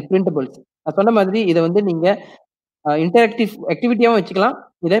இன்டராக்டிவ் அண்ட் பிரிண்டபிள்ஸ். நான் சொன்ன மாதிரி இத வந்து நீங்க இன்டராக்டிவ் ஆக்டிவிட்டியாவும் வச்சுக்கலாம்.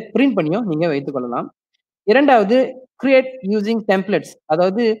 இத பிரிண்ட் பண்ணியும் நீங்க வைத்துக் கொள்ளலாம். 2வது கிரியேட் யூசிங் டெம்ப்ளேட்ஸ்.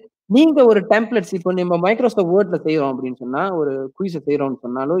 அதாவது நீங்க ஒரு டெம்ப்ளேட்ஸ் இப்போ நம்ம மைக்ரோசாஃப்ட் வேர்ட்ல செய்றோம் அப்படின்னு சொன்னா, ஒரு குயிஸ் செய்றோம்னு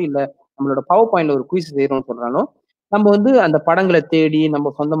சொன்னாலோ, இல்ல நம்மளோட பவர் பாயிண்ட்ல ஒரு குயிஸ் செய்றோம்னு சொன்னாலும், நம்ம வந்து அந்த படங்கள தேடி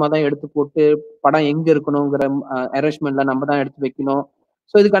நம்ம சொந்தமா தான் எடுத்து போட்டு, படம் எங்க இருக்கணுங்கிற அரேஞ்ச்மென்ட்ல நம்ம தான் எடுத்து வைக்கணும்.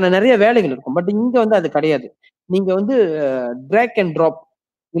 ஸோ இதுக்கான நெறைய வேலைகள் இருக்கும். பட் இங்க வந்து அது கிடையாது. நீங்க வந்து டிராக் அண்ட் டிராப்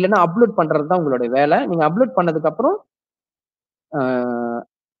இல்லன்னா அப்லோட் பண்றது தான் உங்களுடைய வேலை. நீங்க அப்லோட் பண்ணதுக்கு அப்புறம் அ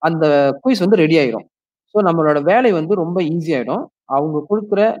அந்த குயிஸ் வந்து ரெடி ஆயிரும். ஸோ நம்மளோட வேலை வந்து ரொம்ப ஈஸி ஆயிடும். அவங்க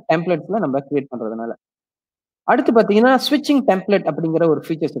குடுக்குற டெம்ப்ளேட்ஸ்ல நம்ம கிரியேட் பண்றதுனால. அடுத்து பார்த்தீங்கன்னா, ஸ்விட்சிங் டெம்ப்ளேட் அப்படிங்கிற ஒரு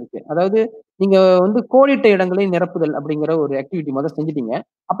ஃபீச்சர்ஸ் இருக்கு. அதாவது நீங்க வந்து கோடிட்ட இடங்களை நிரப்புதல் அப்படிங்கிற ஒரு ஆக்டிவிட்டி செஞ்சுட்டீங்க.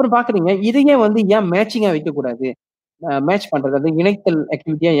 அப்புறம் பார்க்குறீங்க, இதையே வந்து ஏன் மேட்சிங்கா வைக்கக்கூடாது? மேட்ச் பண்றது, அது இணைத்தல்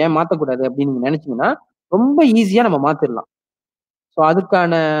ஆக்டிவிட்டியா ஏன் மாத்தக்கூடாது அப்படின்னு நீங்க நெனச்சீங்கன்னா, ரொம்ப ஈஸியா நம்ம மாத்திரலாம். ஸோ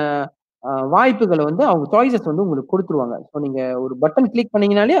அதுக்கான வாய்ப்புகள வந்து அவங்க சாய்ஸஸ் வந்து உங்களுக்கு குடுத்துருவாங்க. ஸோ நீங்க ஒரு பட்டன் கிளிக்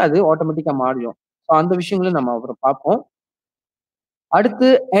பண்ணீங்கனாலே அது ஆட்டோமேட்டிக்கா மாறிடும். ஸோ அந்த விஷயங்களும் நம்ம அப்புறம் பார்ப்போம். அடுத்து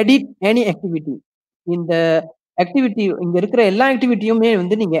எடிட் எனி ஆக்டிவிட்டி. இந்த ஆக்டிவிட்டி இங்க இருக்கிற எல்லா ஆக்டிவிட்டியுமே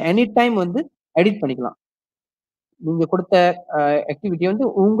வந்து நீங்க எனி டைம் வந்து எடிட் பண்ணிக்கலாம். நீங்க குடுத்த ஆக்டிவிட்டி வந்து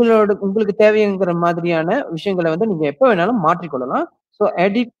உங்களுக்கு தேவைங்கிற மாதிரியான விஷயங்கள வந்து நீங்க எப்ப வேணாலும் மாற்றிக்கொள்ளலாம். So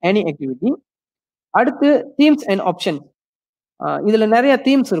edit any activity. அடுத்து தீம்ஸ் அண்ட் ஆப்ஷன்ஸ். இதுல நெறைய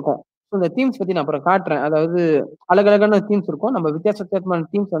தீம்ஸ் இருக்கும். ஸோ இந்த தீம்ஸ் பத்தி நான் அப்புறம் காட்டுறேன். அதாவது அழகழகான தீம்ஸ் இருக்கும். நம்ம வித்தியாசமான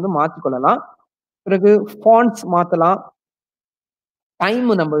தீம்ஸ் வந்து மாத்திக்கொள்ளலாம். பிறகு ஃபாண்ட்ஸ் மாத்தலாம். டைம்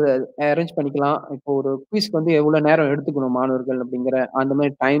நம்ம அரேஞ்ச் பண்ணிக்கலாம். இப்போ ஒரு குயிஸ்க்கு வந்து எவ்வளவு நேரம் எடுத்துக்கணும் மாணவர்கள் அப்படிங்கிற அந்த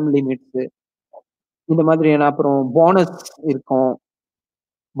மாதிரி டைம் லிமிட்ஸ் இந்த மாதிரியான அப்புறம் போனஸ் இருக்கும்.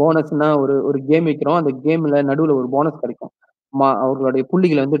 போனஸ்னா ஒரு ஒரு கேம் வைக்கிறோம். அந்த கேம்ல நடுவுல ஒரு போனஸ் கிடைக்கும். அவர்களுடைய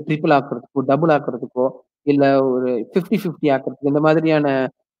புள்ளிகள வந்து ட்ரிபிள் ஆக்குறதுக்கோ, டபுள் ஆக்குறதுக்கோ, இல்ல ஒரு 50, 50 ஆக்குறதுக்கு இந்த மாதிரியான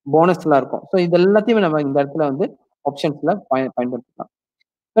போனஸ்லாம் இருக்கும். ஸோ இது எல்லாத்தையுமே நம்ம இந்த இடத்துல வந்து ஆப்ஷன்ஸ்ல பயன்படுத்திக்கலாம்.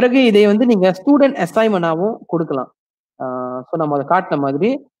 பிறகு இதை வந்து நீங்க ஸ்டூடண்ட் அசைன்மென்ட்டாவும் குடுக்கலாம். ஸோ நம்ம அத காட்டுன மாதிரி,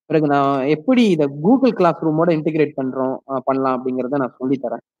 பிறகு நான் எப்படி இத Google கிளாஸ் ரூமோட இன்டிகிரேட் பண்ணலாம் அப்படிங்கிறத நான் சொல்லி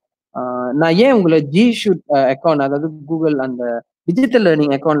தரேன். நான் ஏன் உங்கள ஜி ஷூட் அக்கவுண்ட் அதாவது Google அந்த டிஜிட்டல்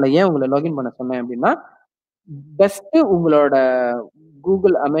லேர்னிங் அக்கவுண்ட்ல ஏன் உங்கள லாகின் பண்ண சொன்னேன் அப்படின்னா, பெஸ்ட் உங்களோட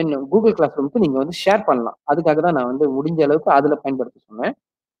Google கிளாஸ் ரூமுக்கு நீங்க வந்து ஷேர் பண்ணலாம். அதுக்காக தான் நான் வந்து முடிஞ்ச அளவுக்கு அதுல பயன்படுத்த சொன்னேன்.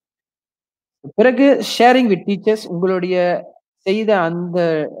 பிறகு ஷேரிங் வித் டீச்சர்ஸ் உங்களுடைய செய்த அந்த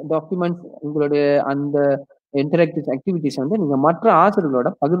டாக்குமெண்ட்ஸ், உங்களுடைய அந்த இன்டராக்டிவ் ஆக்டிவிட்டீஸ் வந்து நீங்க மற்ற ஆசிரியர்களோட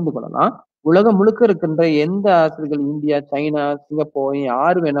பகிர்ந்து கொள்ளலாம். உலகம் முழுக்க இருக்கின்ற எந்த ஆசிரியர்கள் இந்தியா, சைனா, சிங்கப்பூர்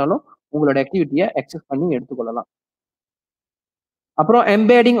யாரு வேணாலும் உங்களோட ஆக்டிவிட்டிய அக்சஸ் பண்ணி எடுத்துக்கொள்ளலாம். அப்புறம்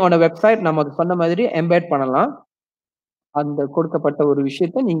எம்பெடிங் ஆன் அ வெப்சைட் நம்ம சொன்ன மாதிரி எம்பெட் பண்ணலாம். அந்த கொடுக்கப்பட்ட ஒரு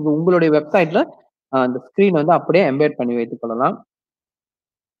விஷயத்த நீங்க உங்களுடைய வெப்சைட்ல அந்த ஸ்கிரீன் வந்து அப்படியே எம்பெட் பண்ணி வைத்துக் கொள்ளலாம்.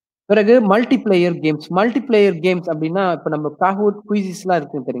 பிறகு மல்டிப்ளேயர் கேம்ஸ் அப்படின்னா, இப்ப நம்ம காஹூட் குயிஸஸ்லாம்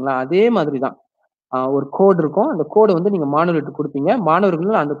இருக்கு தெரியுங்களா? அதே மாதிரி தான். ஒரு கோட் இருக்கும். அந்த கோட வந்து நீங்க மாணவர்கள்ட்ட குடுப்பீங்க.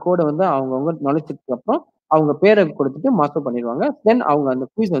 மாணவர்கள் அந்த கோட வந்து அவங்கவங்க நுழைச்சதுக்கு அப்புறம், அவங்க பேர குடுத்துட்டு மாஸ்டர் பண்ணிருவாங்க. தென் அவங்க அந்த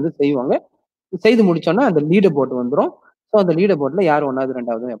குயிஸ் வந்து செய்வாங்க. செய்து முடிச்சோனே அந்த லீடர் போர்ட் வந்துரும். ஸோ அந்த லீடர் போர்ட்ல யார் 1வது,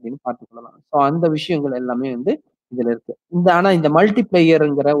 2வது அப்படின்னு பார்த்துக் கொள்ளலாம். ஸோ அந்த விஷயங்கள் எல்லாமே வந்து இதுல இருக்கு. ஆனா இந்த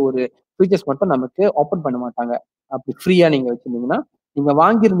மல்டிப்ளேயர்ங்கிற ஒரு ஃபீச்சர்ஸ் மட்டும் நமக்கு ஓப்பன் பண்ண மாட்டாங்க. அப்படி ஃப்ரீயா நீங்க வச்சிருந்தீங்கன்னா. நீங்க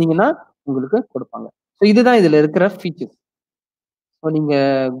வாங்கியிருந்தீங்கன்னா உங்களுக்கு குடுப்பாங்க. ஸோ இதுதான் இதுல இருக்கிற ஃபீச்சர்ஸ். ஸோ நீங்க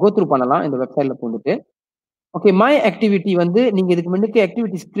கோ த்ரூ பண்ணலாம் இந்த வெப்சைட்ல பூந்துட்டு. ஓகே. மை ஆக்டிவிட்டி வந்து நீங்க இதுக்கு முன்னுக்கு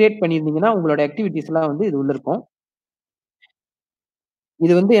ஆக்டிவிட்டீஸ் கிரியேட் பண்ணியிருந்தீங்கன்னா, உங்களோட ஆக்டிவிட்டீஸ்லாம் வந்து இது உள்ள இருக்கும்.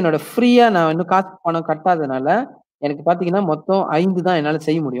 இது வந்து என்னோட ஃப்ரீயா நான் இன்னும் காசு பணம் கட்டாதனால, எனக்கு பார்த்தீங்கன்னா, மொத்தம் 5 தான் என்னால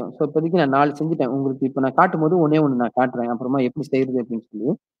செய்ய முடியும். ஸோ இப்போதைக்கு நான் 4 செஞ்சுட்டேன். உங்களுக்கு இப்ப நான் காட்டும்போது ஒண்ணே ஒண்ணு நான் காட்டுறேன். அப்புறமா எப்படி செய்றது அப்படின்னு சொல்லி.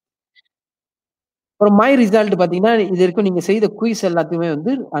 அப்புறம் மை ரிசல்ட் பார்த்தீங்கன்னா, இது வரைக்கும் நீங்க செய்த குயிஸ் எல்லாத்தையுமே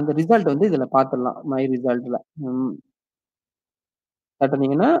வந்து அந்த ரிசல்ட் வந்து இதுல பார்த்துடலாம். மை ரிசல்ட்ல. ம்.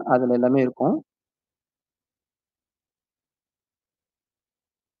 தட்டுனீங்கன்னா, அதுல எல்லாமே இருக்கும்.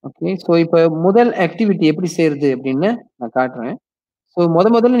 ஓகே. ஸோ இப்ப முதல் ஆக்டிவிட்டி எப்படி செய்றது அப்படின்னு நான் காட்டுறேன். ஸோ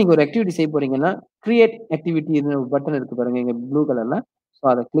முதல்ல நீங்க ஒரு ஆக்டிவிட்டி செய்ய போறீங்கன்னா, கிரியேட் ஆக்டிவிட்டின்னு ஒரு பட்டன் இருக்கு பாருங்க, இங்க ப்ளூ கலர்ல. ஸோ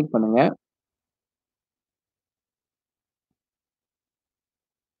அத கிளிக் பண்ணுங்க.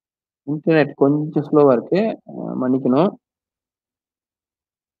 இன்டர்நெட் கொஞ்சம் ஸ்லோவா இருக்கு. மன்னிக்கணும்.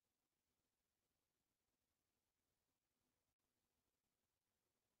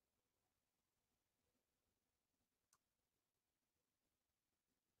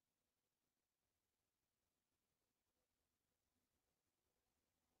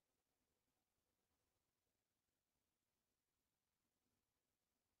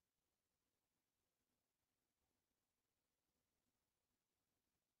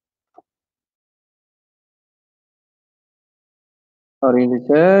 Sorry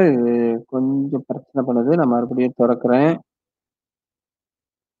teacher. இது கொஞ்சம் பிரச்சனை பண்ணுது. நான் மறுபடியும் தொறக்கிறேன்.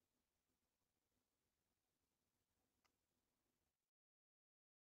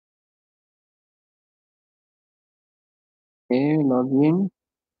 ஓகே. லாகின்.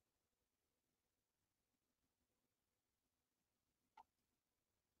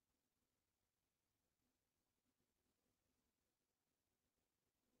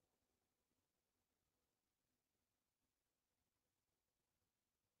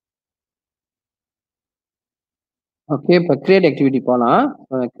 ஓகே. இப்ப கிரியேட் ஆக்டிவிட்டி போலாம்.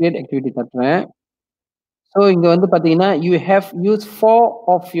 Create activity தட்டுறேன். ஸோ இங்க வந்து பார்த்தீங்கன்னா, you have used 4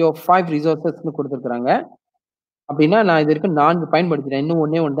 of your 5 ரிசோர்ஸஸ்ன்னு குடுத்துருக்காங்க. அப்படின்னா, நான் இது வரைக்கும் 4 பயன்படுத்திட்டேன். இன்னும்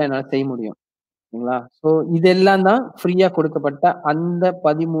ஒண்ணே ஒண்ணு தான் என்னால செய்ய முடியும். சரிங்களா? ஸோ இதெல்லாம் தான் ஃப்ரீயா கொடுக்கப்பட்ட அந்த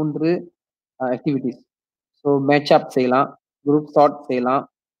 13 ஆக்டிவிட்டீஸ். ஸோ மேட்ச் அப் செய்யலாம். குரூப் சார்ட் செய்யலாம்.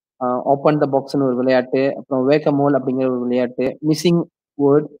 ஓப்பன் த பாக்ஸ்ன்னு ஒரு விளையாட்டு. அப்புறம் வேக்கமோல் அப்படிங்கிற ஒரு விளையாட்டு. மிஸ்ஸிங்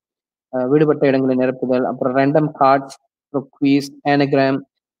வேர்ட், விடுபட்ட இடங்களை நிரப்புதல். அப்புறம் ரேண்டம் கார்ட்ஸ், அப்புறம் quiz, ஆனகிராம்,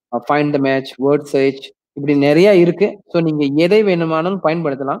 find the match, word search இப்படி நெறைய இருக்கு. ஸோ நீங்க எதை வேணுமானாலும்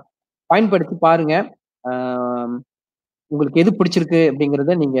பயன்படுத்தலாம். பயன்படுத்தி பாருங்க. அ உங்களுக்கு எது பிடிச்சிருக்கு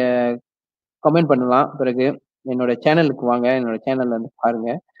அப்படிங்கிறத நீங்க கமெண்ட் பண்ணலாம். பிறகு என்னோட சேனலுக்கு வாங்க. என்னோட சேனல்ல வந்து பாருங்க.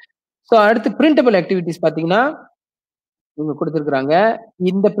 ஸோ அடுத்து பிரிண்டபிள் ஆக்டிவிட்டீஸ் பார்த்தீங்கன்னா, இவங்க குடுத்திருக்கிறாங்க.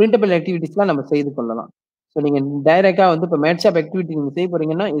 இந்த பிரிண்டபிள் ஆக்டிவிட்டீஸ்லாம் நம்ம செய்து கொள்ளலாம். ஸோ நீங்க டைரக்ட்டா வந்து இப்ப மேட்ச் அப் ஆக்டிவிட்டி நீங்க செய்ய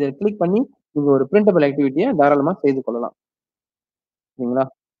போறீங்கன்னா, இத கிளிக் பண்ணி நீங்க ஒரு பிரிண்டபிள் ஆக்டிவிட்டிய தாராளமா செய்து கொள்ளலாம். சரிங்களா?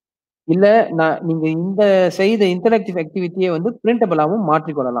 இல்ல நீங்க இந்த செய்த இன்டராக்டிவ் ஆக்டிவிட்டிய வந்து பிரிண்டபிளாவும்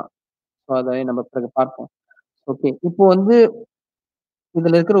மாற்றிக் கொள்ளலாம். ஸோ அத நம்ம பிறகு பார்ப்போம். ஓகே. இப்போ வந்து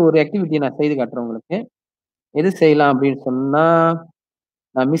இதுல இருக்கிற ஒரு ஆக்டிவிட்டிய நான் செய்து காட்டுறேன் உங்களுக்கு. எது செய்யலாம் அப்படின்னு சொன்னா,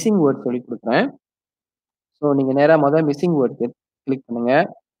 நான் மிஸ்ஸிங் வேர்ட் சொல்லிக் குடுக்குறேன். ஸோ நீங்க நேரா மிஸ்ஸிங் வேர்ட்க்கு கிளிக் பண்ணுங்க.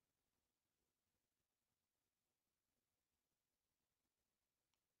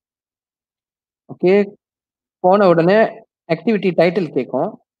 ஓகே. போன உடனே ஆக்டிவிட்டி டைட்டில் கேட்கும்.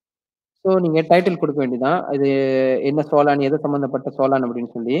 ஸோ நீங்க டைட்டில் குடுக்க வேண்டியதுதான். இது என்ன சோலான், எது சம்மந்தப்பட்ட சோலான்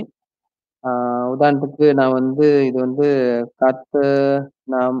அப்படின்னு சொல்லி. ஆ உதாரணத்துக்கு நான் வந்து இது வந்து கத்து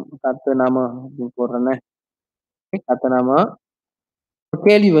கத்து நாம அப்படின்னு போடுறேன்னே. கத்த நாம.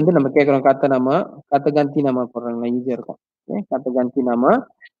 கேள்வி வந்து நம்ம கேட்கிறோம். கத்த நாம, கத்த கந்தி நாம போடுறாங்களா ஈஸியா இருக்கும். ஓகே. கத்த கந்தி நாம.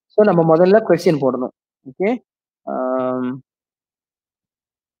 ஸோ நம்ம முதல்ல கொஸ்டின் போடணும். ஓகே. ஆம்.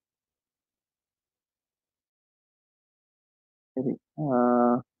 சரி. ஆ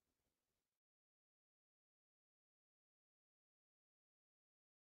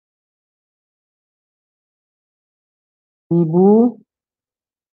இபு,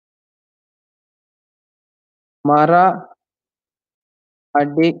 மரா,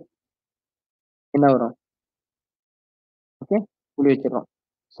 அடி என்ன வரும்? ஓகே. புள்ளி வச்சுடுறோம்.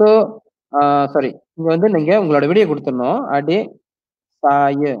 ஸோ ஆ சாரி. இங்க வந்து நீங்க உங்களோட விடைய குடுத்துறணும். அடே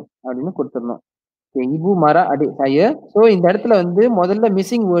சாய அப்படின்னு குடுத்துறணும். ஓகே. இபு, மரா, அடே சாய. ஸோ இந்த இடத்துல வந்து முதல்ல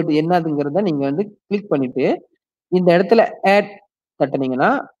மிஸ்ஸிங் வேர்ட் என்னதுங்கிறத நீங்க வந்து கிளிக் பண்ணிட்டு, இந்த இடத்துல ஆட் தட்டுனீங்கன்னா,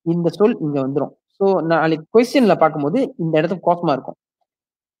 இந்த சொல் இங்க வந்துரும். ஸோ நாளைக்கு கொஸ்டின்ல பார்க்கும்போது இந்த இடத்துல கோசமா இருக்கும்.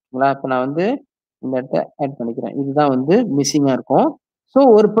 சரிங்களா? இப்ப நான் வந்து இந்த இடத்த ஆட் பண்ணிக்கிறேன். இதுதான் வந்து மிஸ்ஸிங்கா இருக்கும். ஸோ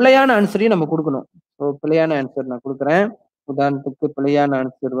ஒரு பிழையான ஆன்ஸரையும் நம்ம குடுக்கணும். ஸோ பிழையான ஆன்ஸர் நான் குடுக்குறேன். உதாரணத்துக்கு பிழையான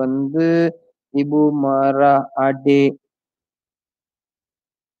ஆன்ஸர் வந்து இபு, மரா, அடே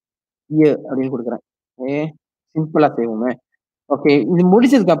அப்படின்னு குடுக்குறேன். ஓகே. சிம்பிளா செய்வோமே. ஓகே. இது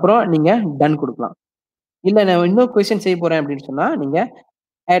முடிச்சதுக்கு அப்புறம் நீங்க டன் குடுக்கலாம். இல்ல நான் இன்னொரு கொஸ்டின் செய்ய போறேன் அப்படின்னு சொன்னா, நீங்க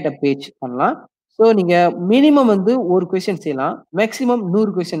ஆட் அ பேஜ் பண்ணலாம். ஸோ நீங்க மினிமம் வந்து 1 கொஸ்டின் செய்யலாம். மேக்ஸிமம்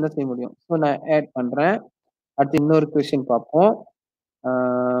 100 கொஸ்டின் தான் செய்ய முடியும். ஸோ நான் ஆட் பண்றேன். அடுத்து இன்னொரு கொஸ்டின் பார்ப்போம். ஆ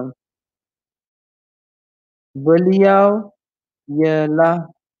beliau ialah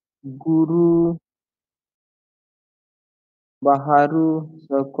guru baharu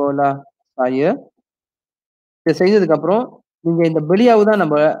sekolah saya. இத செய்ததுக்கு அப்புறம், நீங்க இந்த பெலியாவு தான்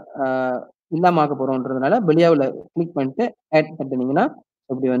நம்ப அ இல்லாம ஆக்க போறோம்ன்றதுனால, பெலியாவுல கிளிக் பண்ணிட்டு ஆட் தட்டுனீங்கன்னா,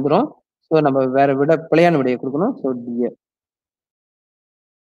 இப்படி வந்துரும். ஸோ நம்ம வேற பிழையான விடைய குடுக்கணும். So DA.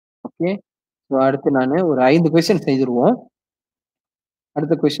 ஓகே. ஸோ அடுத்து நானு ஒரு 5 கொஸ்டின் செய்துருவோம்.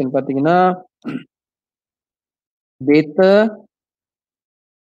 அடுத்த கொஸ்டின் பார்த்தீங்கன்னா, "Beta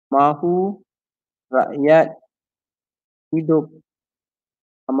mahu rakyat hidup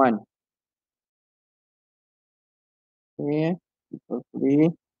aman." Oke, seperti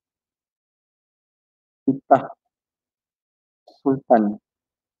titah Sultan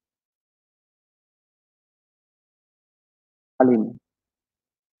Halim.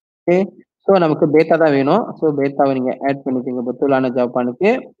 Okay. So நமக்கு பேட்டா தான் வேணும். ஸோ பேட்டாவ நீங்க ஆட் பண்ணிக்கோங்க பெத்துலான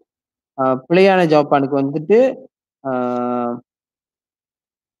ஜாப்பானுக்கு. பிழையான ஜாப்பானுக்கு வந்துட்டு, ஆ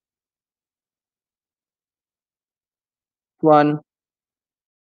Tuan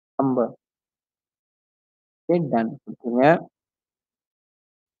Hamba. ஓகே, டன் குடுத்துருங்க.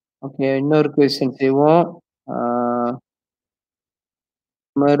 ஓகே, இன்னொரு கொஸ்டின் செய்வோம். ஆ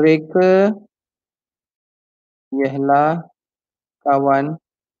mereka ialah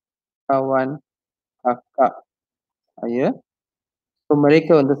kawan-kawan kakak saya. So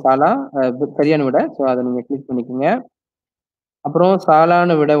mereka வந்து சாலா, சரியான விடை. ஸோ அத நீங்க கிளிக் பண்ணிக்கோங்க. அப்புறம்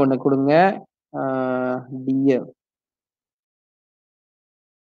சாலான விடை ஒண்ணு குடுங்க. ஆ டிஎ.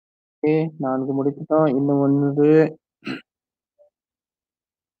 ஓகே, 4 முடித்துட்டோம். இன்னும் 1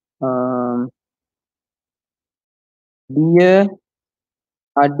 ஆ dia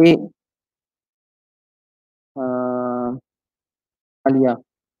adik ஆ அலியா.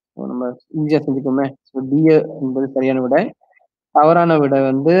 ஸோ நம்ம ஈஸியா செஞ்சுக்குவோமே. ஸோ டிஎ என்பது சரியான விடை. தவறான விடை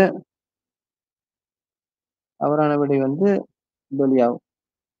வந்து தவறான விடை வந்து பெலியாவ்.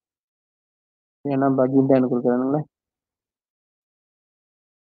 ஏன்னா பகிந்தான்னு குடுக்குறாங்கல்ல.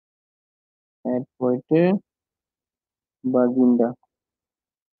 ஆட் போயிட்டு பகிந்தா.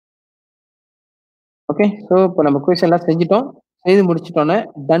 ஓகே. ஸோ இப்ப நம்ம குயிஸ் எல்லாம் செஞ்சுட்டோம். செய்து முடிச்சுட்டோன்னே,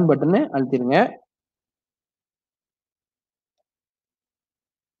 டன் பட்டன அழுத்திருங்க.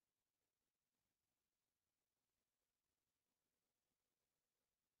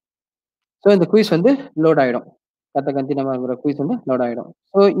 ஸோ இந்த குயிஸ் வந்து லோட் ஆயிடும். கத்த கந்தினமாங்கிற குயிஸ் வந்து லோட் ஆயிடும்.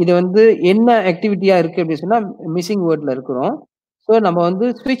 ஸோ இது வந்து என்ன ஆக்டிவிட்டியா இருக்கு அப்படின்னு சொன்னா, மிஸ்ஸிங் வேர்ட்ல இருக்கிறோம். ஸோ நம்ம வந்து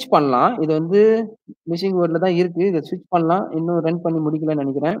ஸ்விட்ச் பண்ணலாம். இது வந்து மிஸ்ஸிங் வேர்ட்ல தான் இருக்கு. இத ஸ்விட்ச் பண்ணலாம். இன்னும் ரன் பண்ணி முடிக்கலன்னு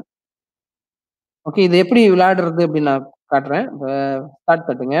நெனைக்கிறேன். ஓகே. இது எப்படி விளையாடுறது அப்படின்னு நான் காட்டுறேன். ஸ்டார்ட்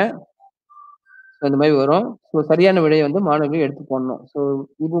தட்டுங்க. ஸோ இந்த மாரி வரும். ஸோ சரியான விடைய வந்து மாணவர்கள் எடுத்து போடணும். ஸோ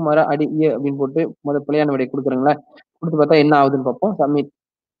இபு மர அடி இய அப்படின்னு போட்டு பிழையான விடைய குடுக்குறேங்களா? குடுத்து பார்த்தா என்ன ஆகுதுன்னு பார்ப்போம். சப்மிட்.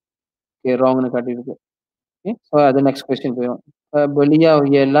 ஓகே, ராங்ன்னு காட்டியிருக்கு. ஓகே. ஸோ அது நெக்ஸ்ட் கொஸ்டின் போயிரும். beliau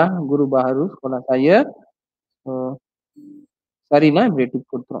ialah guru baharu sekolah saya. So சரின்னா இப்படி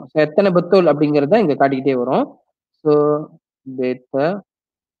டிக் குடுத்துரும். ஸோ எத்தன பெத்தோல் அப்படிங்கிறத இங்க காட்டிக்கிட்டே வரும். So beta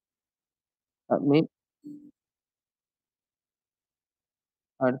submit.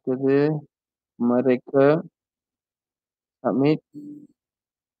 அடுத்தது mereka சப்மிட்.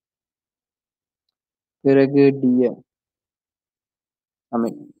 பிறகு dia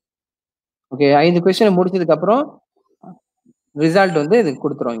சப்மிட். ஓகே. 5 கொஸ்டின முடிச்சதுக்கு அப்புறம் ரிசல்ட் வந்து இது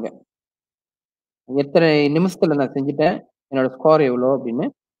குடுத்துரும் இங்க. எத்தனை நிமிஷத்துல நான் செஞ்சுட்டேன், என்னோட ஸ்கோர் எவ்வளோ அப்படின்னு.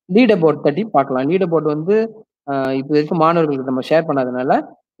 லீடர் போர்ட் தட்டி பார்க்கலாம். லீடர் போர்ட் வந்து இப்ப வரைக்கும் மாணவர்களுக்கு நம்ம ஷேர் பண்ணாதனால,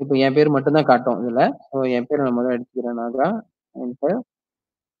 இப்ப என் பேர் மட்டும் தான் காட்டும் இதுல. ஸோ என் பேர நான் முதல்ல எடுத்துக்கிறேன் நாகா. என்டர்.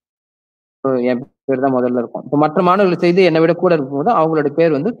 ஸோ என் பேர் தான் முதல்ல இருக்கும். இப்ப மற்ற மாணவர்கள் செய்து என்னை விட கூட இருக்கும்போது, அவங்களோட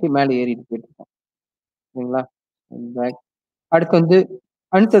பேர் வந்து மேல ஏறிட்டு போயிட்டுருக்கும். சரிங்களா? பேக். அடுத்து வந்து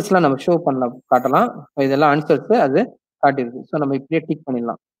ஆன்சர்ஸ்லாம் நம்ம ஷோ பண்ணலாம், காட்டலாம். இதெல்லாம் ஆன்சர்ஸ் அது காட்டியிருக்கு. ஸோ நம்ம இப்படியே டிக்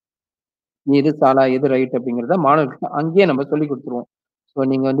பண்ணிடலாம். எது சாலா, எது ரைட் அப்படிங்கிறத மாணவர்களுக்கு அங்கேயே நம்ம சொல்லிக் குடுத்துருவோம். ஸோ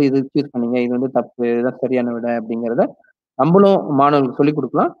நீங்க வந்து இது சூஸ் பண்ணீங்க. இது வந்து தப்பு. இதுதான் சரியான விடை அப்படிங்கிறத நம்மளும் மாணவர்களுக்கு சொல்லிக்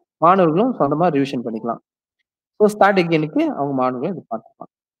குடுக்கலாம். மாணவர்களும் சொந்தமா ரிவிஷன் பண்ணிக்கலாம். ஸோ ஸ்டார்ட் அகைன்க்கு அவங்க மாணவர்கள் இத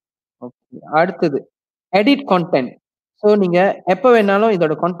பார்த்துக்கலாம். ஓகே. அடுத்தது எடிட் கன்டென்ட். ஸோ நீங்க எப்ப வேணாலும்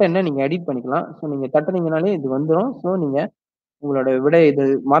இதோட கன்டென்ட்ட நீங்க எடிட் பண்ணிக்கலாம். ஸோ நீங்க தட்டுனீங்கனாலே இது வந்துரும். ஸோ நீங்க உங்களோட விடை இது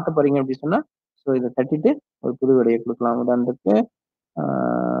மாத்த போறீங்க அப்படி சொன்னா, ஸோ இத தட்டிட்டு ஒரு புது விடைய குடுக்கலாம். உதாரணத்துக்கு ஆ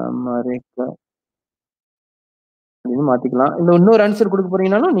மரேக்க அப்படின்னு மாத்திக்கலாம். இல்ல இன்னொரு ஆன்சர் குடுக்க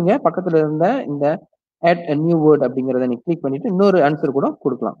போறீங்கனாலும், நீங்க பக்கத்துல இருந்த இந்த ஆட் a நியூ வேர்ட் அப்படிங்கிறத நீங்க கிளிக் பண்ணிட்டு இன்னொரு ஆன்சர் கூட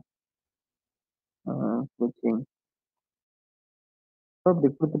குடுக்கலாம். ஆ குக்கிங். இப்படி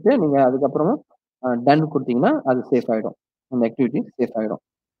குடுத்துட்டு நீங்க அதுக்கப்புறமா டன் குடுத்தீங்கன்னா, அது சேஃப் ஆயிடும். அந்த ஆக்டிவிட்டி சேஃப் ஆயிடும்.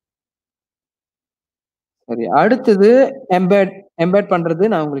 சரி. அடுத்தது எம்பெட் எம்பெட் பண்றது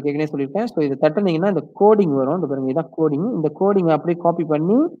நான் உங்களுக்கு ஏற்கனவே சொல்லியிருக்கேன். ஸோ இத தட்டுனீங்கன்னா, இந்த கோடிங் வரும். இந்த பாருங்க இதான் கோடிங். இந்த கோடிங்க அப்படியே காப்பி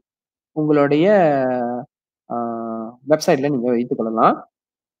பண்ணி உங்களுடைய ஆ வெப்சைட்ல நீங்க வைத்துக் கொள்ளலாம்.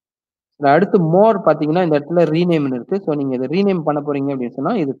 அடுத்து மோர் பார்த்தீங்கன்னா, இந்த இடத்துல ரீநேம்ன்னு இருக்கு. ஸோ நீங்க இத ரீநேம் பண்ண போறீங்க அப்படின்னு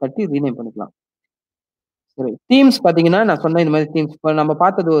சொன்னா, இத தட்டி ரீநேம் பண்ணிக்கலாம். சரி. தீம்ஸ் பார்த்தீங்கன்னா, நான் சொன்ன இந்த மாதிரி தீம்ஸ் இப்ப நம்ம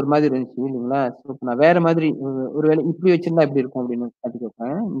பார்த்தது ஒரு மாதிரி இருந்துச்சு இல்லைங்களா? ஸோ இப்ப நான் வேற மாதிரி ஒருவேளை இப்படி வச்சிருந்தா எப்படி இருக்கும் அப்படின்னு காட்டி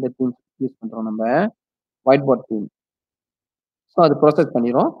குடுக்குறேன். இந்த தீம்ஸ் யூஸ் பண்றோம் நம்ப. White board theme. ஸோ அது ப்ராசஸ்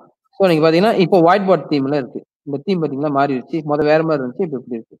பண்ணிரும். ஸோ நீங்க பார்த்தீங்கன்னா, இப்போ ஒயிட் போர்ட் தீம்ல இருக்கு. இந்த தீம் பார்த்தீங்கன்னா மாறிடுச்சு. மொத வேற மாரி இருந்துச்சு. இப்ப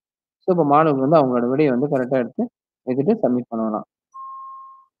இப்படி இருக்கு. ஸோ இப்ப மாணவர்கள் வந்து அவங்களோட விடைய வந்து கரெக்ட்டா எடுத்து எடுத்துட்டு சப்மிட் பண்ணலாம்.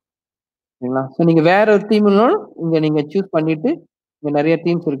 சரிங்களா? ஸோ நீங்க வேற ஒரு தீம்னாலும் இங்க நீங்க சூஸ் பண்ணிட்டு, இங்க நெறைய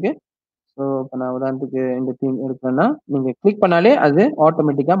தீம்ஸ் இருக்கு. ஸோ இப்ப நான் உதாரணத்துக்கு இந்த தீம் எடுக்கிறேன்னா, நீங்க கிளிக் பண்ணாலே அது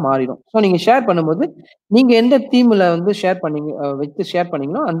ஆட்டோமேட்டிக்கா மாறிடும். ஸோ நீங்க ஷேர் பண்ணும்போது, நீங்க எந்த தீம்ல வந்து ஷேர் பண்ணீங்க வச்சு ஷேர்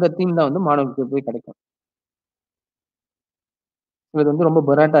பண்ணீங்களோ, அந்த தீம் தான் வந்து மாணவர்களுக்கு போய் கிடைக்கும். இது வந்து ரொம்ப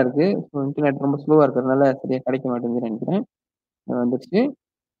பராட்டா இருக்கு. ஸோ இன்டர்நெட் ரொம்ப ஸ்லோவா இருக்கிறதுனால சரியா கிடைக்க மாட்டேங்குதுன்னு நெனைக்கிறேன். வந்துருச்சு.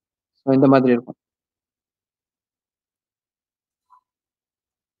 ஸோ இந்த மாதிரி இருக்கும்.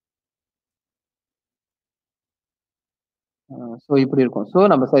 ஸோ இப்படி இருக்கும். ஸோ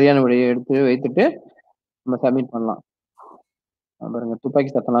நம்ம சரியான விடைய எடுத்து வைத்துட்டு, நம்ம சப்மிட் பண்ணலாம். பாருங்க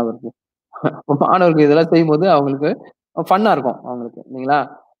துப்பாக்கி சத்தம்லாம் வருது. மாணவர்கள் இதெல்லாம் செய்யும்போது அவங்களுக்கு ஃபன்னா இருக்கும் அவங்களுக்கு இல்லைங்களா?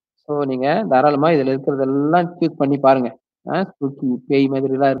 ஸோ நீங்க தாராளமா இதுல இருக்கிறதெல்லாம் சூஸ் பண்ணி பாருங்க. ஸ்பூக்கி பேய்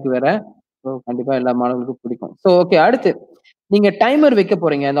மாதிரிலாம் இருக்கு வேற. ஸோ கண்டிப்பா எல்லா மாணவர்களுக்கும் பிடிக்கும். ஸோ ஓகே அடுத்து நீங்க டைமர் வைக்க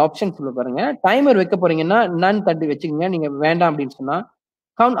போறீங்க. அந்த ஆப்ஷன்ஸ் உள்ள பாருங்க. டைமர் வைக்க போறீங்கன்னா, நன் தட்டி வச்சுக்கங்க. நீங்க வேண்டாம் அப்படின்னு சொன்னா,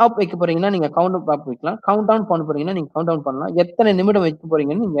 கவுண்ட் அப் வைக்க போறீங்கன்னா, நீங்க கவுண்ட் அப் வைக்கலாம். கவுண்ட் டவுன் பண்ண போறீங்கன்னா, நீங்க கவுண்ட் டவுன் பண்ணலாம். எத்தனை நிமிடம் வைக்க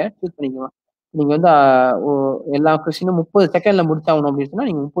போறீங்கன்னு நீங்க சூஸ் பண்ணிக்கலாம். நீங்க வந்து ஒ எல்லா கொஸ்டினும் 30 செகண்ட்ல முடிச்சாகணும் அப்படின்னு சொன்னா,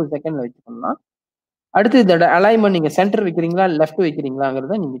 நீங்க 30 செகண்ட்ல வச்சு பண்ணலாம். அடுத்து இதோட அலைன்மென்ட் நீங்க சென்டர் வைக்கிறீங்களா, லெஃப்ட்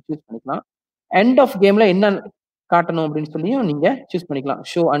வைக்கிறீங்களாங்கிறத நீங்க சூஸ் பண்ணிக்கலாம். எண்ட் ஆஃப் கேம்ல என்ன காட்டணும் அப்படின்னு சொல்லியும் நீங்க சூஸ் பண்ணிக்கலாம்.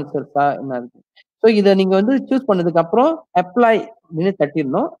 ஷோ ஆன்சர்ஸா என்ன இருக்கு. ஸோ இத நீங்க வந்து சூஸ் பண்ணதுக்கு அப்புறம் அப்ளை அப்படின்னு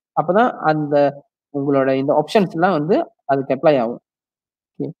தட்டிரணும். அப்பதான் அந்த உங்களோட இந்த ஆப்ஷன்ஸ்லாம் வந்து அதுக்கு அப்ளை ஆகும்.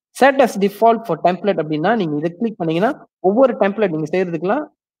 Okay. Set as default for template அப்படின்னா, நீங்க இத கிளிக் பண்ணீங்கன்னா, ஒவ்வொரு டெம்ப்ளேட் நீங்க செய்றதுக்குலாம்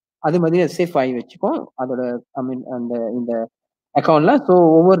அது மாதிரியே சேஃப் ஆகி வச்சுக்கும். அதோட ஐ மீன் அந்த இந்த அக்கவுண்ட்ல. ஸோ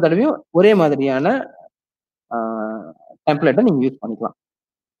ஒவ்வொரு தடவையும் ஒரே மாதிரியான ஆ டெம்ப்ளேட்ட நீங்க யூஸ் பண்ணிக்கலாம்.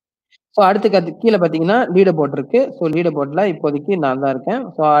 ஸோ அடுத்து கீழ பார்த்தீங்கன்னா, லீடர் போர்ட் இருக்கு. ஸோ லீடர் போர்ட்ல இப்போதைக்கு நான் தான் இருக்கேன்.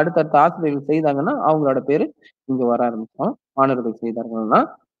 ஸோ அடுத்தடுத்த ஆசிரியர்கள் செய்தாங்கன்னா, அவங்களோட பேரு இங்க வர ஆரம்பிக்கும். மாணவர்கள் செய்தார்கள்னா.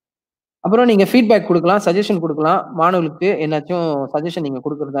 அப்புறம் நீங்க ஃபீட்பேக் குடுக்கலாம், சஜஷன் குடுக்கலாம். மாணவர்களுக்கு என்னாச்சும் சஜஷன் நீங்க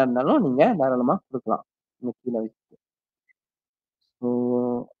குடுக்கிறதா இருந்தாலும், நீங்க தாராளமா குடுக்கலாம். இங்க கீழ வச்சு. ஸோ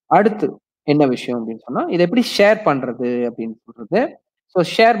அடுத்து என்ன விஷயம் அப்படின்னு சொன்னா, இத எப்படி ஷேர் பண்றது அப்படின்னு சொல்றது. ஸோ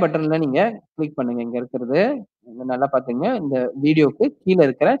ஷேர் பட்டன்ல நீங்க கிளிக் பண்ணுங்க. இங்க இருக்கிறது. நல்லா பாத்துங்க. இந்த வீடியோக்கு கீழ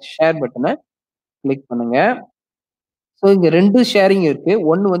இருக்கிற ஷேர் பட்டன கிளிக் பண்ணுங்க. ஸோ இங்க 2 ஷேரிங் இருக்கு.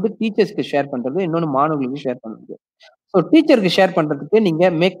 ஒண்ணு வந்து டீச்சர்ஸ்க்கு ஷேர் பண்றது. இன்னொன்னு மாணவர்களுக்கு ஷேர் பண்றது. ஸோ டீச்சருக்கு ஷேர் பண்றதுக்கு நீங்க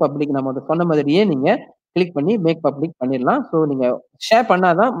மேக் பப்ளிக் நம்ம அத சொன்ன மாதிரியே நீங்க கிளிக் பண்ணி மேக் பப்ளிக் பண்ணிடலாம். ஸோ நீங்க ஷேர்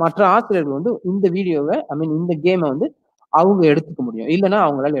பண்ணாதான் மற்ற ஆசிரியர்கள் வந்து இந்த வீடியோவ ஐ மீன் இந்த கேம வந்து அவங்க எடுத்துக்க முடியும். இல்லன்னா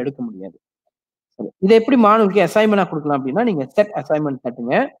அவங்களால எடுக்க முடியாது. சரி. இத எப்படி மாணவர்களுக்கு அசைன்மென்ட்டா குடுக்கலாம் அப்படின்னா, நீங்க செட் அசைன்மென்ட்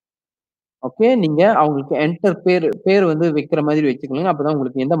தட்டுங்க. ஓகே. நீங்க அவங்களுக்கு என்டர் பேர் வந்து வைக்கிற மாதிரி வச்சுக்கோங்க. அப்பதான்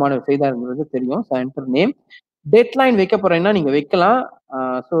உங்களுக்கு எந்த மாணவர் செய்தார்ங்கிறது தெரியும். So enter name. டெட்லைன் வைக்க போறேன்னா நீங்க வைக்கலாம். அ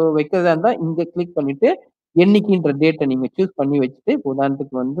ஸோ வைக்கிறதா இருந்தா இங்க கிளிக் பண்ணிட்டு, என்னைக்குன்ற டேட்ட நீங்க சூஸ் பண்ணி வச்சுட்டு, இப்ப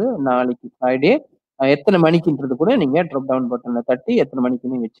உதாரணத்துக்கு வந்து நாளைக்கு ஃப்ரைடே எத்தன மணிக்குன்றது கூட நீங்க ட்ராப் டவுன் பட்டன்ல தட்டி எத்தன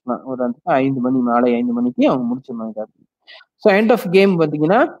மணிக்குன்னு வச்சுக்கலாம். உதாரணத்துக்கு 5 மணி மாலை 5 மணிக்கு அவங்க முடிச்சிடணும் இத. ஸோ எண்ட் ஆஃப் கேம்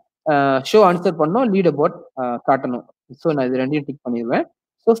பார்த்தீங்கன்னா, ஷோ ஆன்சர் பண்ணணும், லீடர் போர்ட் காட்டணும். ஸோ நான் இது 2யும் டிக் பண்ணிருவேன்.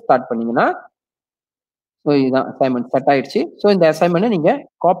 ஸோ ஸ்டார்ட் பண்ணீங்கன்னா, ஸோ இதுதான் அசைன்மென்ட் செட் ஆயிடுச்சு. ஸோ இந்த அசைன்மென்ட்ட நீங்க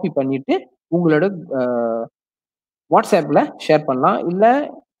காப்பி பண்ணிட்டு, உங்களோட அ WhatsAppல ஷேர் பண்ணலாம். இல்ல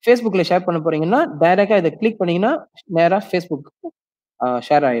Facebookல ஷேர் பண்ண போறீங்கன்னா, டைரக்ட்டா இத கிளிக் பண்ணீங்கன்னா, நேரா Facebook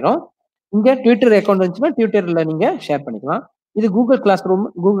ஷேர் ஆயிரும். இங்க Twitter அக்கவுண்ட் இருந்துச்சுன்னா, Twitterல நீங்க ஷேர் பண்ணிக்கலாம். இது Google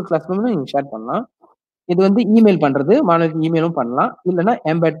Classroomல நீங்க ஷேர் பண்ணலாம். இது வந்து இமெயில் பண்றது. மாணவருக்கு இமெயிலும் பண்ணலாம். இல்லன்னா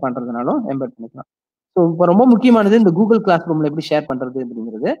எம்பெட் பண்றதுனாலும் எம்பெட் பண்ணிக்கலாம். ஸோ இப்ப ரொம்ப முக்கியமானது இந்த Google Classroomல எப்படி ஷேர் பண்றது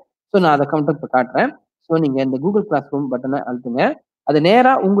அப்படிங்கிறது. ஸோ நான் அத இப்ப காட்டுறேன். ஸோ நீங்க இந்த Google Classroom பட்டன அழுத்துங்க. அது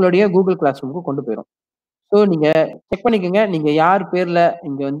நேரா உங்களுடைய Google Classroomக்கு கொண்டு போயிரும். ஸோ நீங்க செக் பண்ணிக்கங்க. நீங்க யார் பேர்ல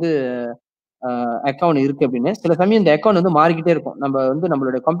இங்க வந்து அக்கவுண்ட் இருக்கு அப்படின்னு. சில சமயம் இந்த அக்கவுண்ட் வந்து மாறிக்கிட்டே இருக்கும். நம்ம வந்து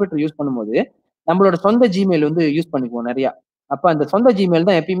நம்மளுடைய கம்ப்யூட்டர் யூஸ் பண்ணும்போது, நம்மளோட சொந்த Gmail வந்து யூஸ் பண்ணிக்குவோம் நெறைய. அப்ப அந்த சொந்த Gmail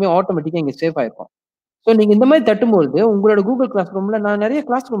தான் எப்பயுமே ஆட்டோமேட்டிக்கா இங்க சேவ் ஆயிருக்கும். சோ நீங்க இந்த மாரி தட்டும்பொழுது, உங்களோட Google கிளாஸ் ரூம்ல நான் நெறைய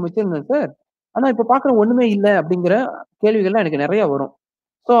கிளாஸ் ரூம் வச்சிருந்தேன் சார். ஆனா இப்ப பார்க்குறேன் ஒண்ணுமே இல்ல அப்படிங்கிற கேள்விகள்லாம் எனக்கு நெறைய வரும்.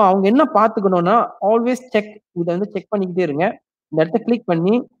 சோ அவங்க என்ன பார்த்துக்கணும்னா, ஆல்வேஸ் செக் இத வந்து செக் பண்ணிக்கிட்டே இருங்க. இந்த இடத்த கிளிக்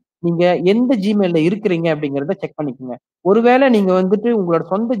பண்ணி, நீங்க எந்த Gmailல இருக்கிறீங்க அப்படிங்கிறத செக் பண்ணிக்கங்க. ஒருவேளை நீங்க வந்துட்டு உங்களோட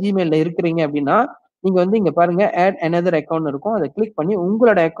சொந்த Gmailல இருக்கிறீங்க அப்படின்னா, நீங்க வந்து இங்க பாருங்க ஆட் அனதர் அக்கவுண்ட் இருக்கும். அத கிளிக் பண்ணி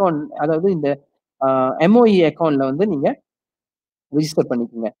உங்களோட அக்கவுண்ட் அதாவது இந்த அ MOE அக்கவுண்ட்ல வந்து நீங்க ரிஜிஸ்டர்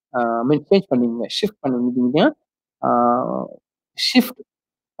பண்ணிக்கங்க. ஐ மீன் சேஞ்ச் பண்ணிக்கங்க. ஆ ஷிஃப்ட்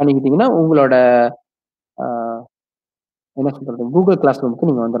பண்ணிக்கிட்டீங்கன்னா, உங்களோட அ என்ன சொல்றது? Google கிளாஸ் ரூமுக்கு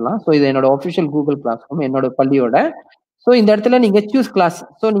நீங்க வந்துரலாம். ஸோ இது என்னோட ஆஃபிஷியல் Google கிளாஸ் ரூம். என்னோட பள்ளியோட. ஸோ இந்த இடத்துல நீங்க சூஸ் கிளாஸ்.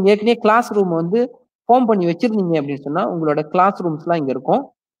 ஸோ நீங்க ஏற்கனவே கிளாஸ் ரூம் வந்து ஃபார்ம் பண்ணி வச்சிருந்தீங்க அப்படின்னு சொன்னா, உங்களோட கிளாஸ் ரூம்ஸ்லாம் இங்க இருக்கும்.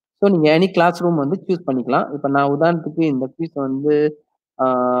 ஸோ நீங்க எனி கிளாஸ் ரூம் வந்து சூஸ் பண்ணிக்கலாம். இப்ப நான் உதாரணத்துக்கு இந்த குயிஸ் வந்து ஆ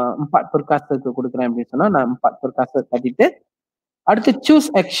 4 பெர்காஸ்டருக்கு குடுக்குறேன் அப்படின்னு சொன்னா, நான் 4 பெர்காஸ்டர் தட்டிட்டு அடுத்து சூஸ்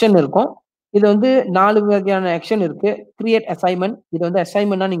ஆக்ஷன் இருக்கும். இது வந்து 4 வகையான ஆக்ஷன் இருக்கு. Create assignment. இது வந்து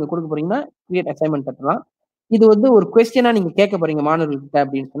அசைன்மென்ட்டா நீங்க குடுக்க போறீங்கன்னா, கிரியேட் அசைன்மென்ட் தட்டலாம். இது வந்து ஒரு கொஸ்டினா நீங்க கேட்க போறீங்க மாணவர்கள்கிட்ட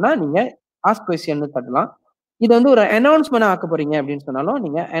அப்படின்னு சொன்னா, நீங்க ஆஸ்க் கொஸ்டின்னு தட்டலாம். இது வந்து ஒரு அனௌன்ஸ்மென்ட்டா ஆக்க போறீங்க அப்படின்னு சொன்னாலும்,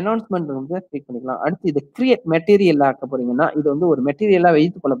 நீங்க அனௌன்ஸ்மென்ட் வந்து கிளிக் பண்ணிக்கலாம். அடுத்து இது கிரியேட் மெட்டீரியலா ஆக்க போறீங்கன்னா, இது வந்து ஒரு மெட்டீரியலா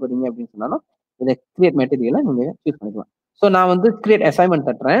வைத்துக் கொள்ள போறீங்க அப்படின்னு சொன்னாலும், இத கிரியேட் மெட்டீரியலா நீங்க சூஸ் பண்ணிக்கலாம். சோ நான் வந்து கிரியேட் அசைன்மென்ட்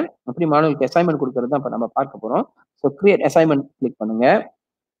தட்டுறேன். எப்படி மாணவர்களுக்கு அசைன்மென்ட் குடுக்குறது தான் இப்ப நம்ம பார்க்க போறோம். ஸோ கிரியேட் அசைன்மென்ட் கிளிக் பண்ணுங்க.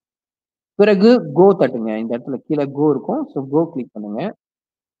 பிறகு கோ தட்டுங்க. இந்த இடத்துல கீழ கோ இருக்கும். ஸோ கோ கிளிக் பண்ணுங்க.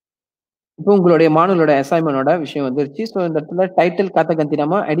 இப்போ உங்களுடைய மாணவர்களோட அசைன்மென்ட்டோட விஷயம் வந்துருச்சு. ஸோ இந்த இடத்துல டைட்டில் கத்த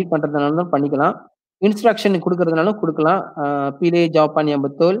கந்திராம எடிட் பண்றதுனாலும் பண்ணிக்கலாம். இன்ஸ்ட்ரக்ஷன் குடுக்கறதுனாலும் குடுக்கலாம். பீலே ஜாப்பான்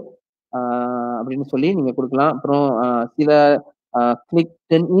எம்பத்தோல் அப்படின்னு சொல்லி நீங்க குடுக்கலாம். அப்புறம் சில கிளிக்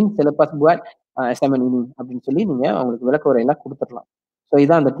டென் இன் சிலபஸ் புவாட் அசைன்மென்ட் இன் அப்படின்னு சொல்லி நீங்க அவங்களுக்கு விளக்க உரையெல்லாம் குடுத்துறலாம். ஸோ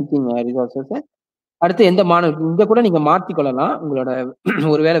இதான் அந்த டீச்சிங் ரிசோர்ஸஸ். அடுத்து எந்த மாணவருக்கு இங்க கூட நீங்க மாத்திக் கொள்ளலாம். உங்களோட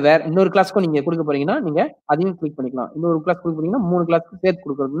ஒருவேளை வேற இன்னொரு கிளாஸ்க்கும் நீங்க குடுக்க போறீங்கன்னா, நீங்க அதையும் கிளிக் பண்ணிக்கலாம். இன்னொரு கிளாஸ் குடுக்க போறீங்கன்னா, 3 கிளாஸ்க்கு சேர்த்து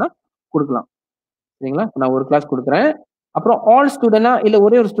குடுக்கறதுன்னா குடுக்கலாம். சரிங்களா? இப்ப நான் ஒரு கிளாஸ் குடுக்குறேன். அப்புறம் ஆல் ஸ்டூடண்ட்டா இல்ல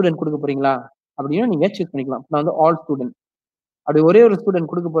ஒரே ஒரு ஸ்டூடண்ட் குடுக்க போறீங்களா? அப்படின்னு நீங்க சூஸ் பண்ணிக்கலாம். நான் வந்து ஆல் ஸ்டூடண்ட். அப்படி ஒரே ஒரு ஸ்டூடண்ட்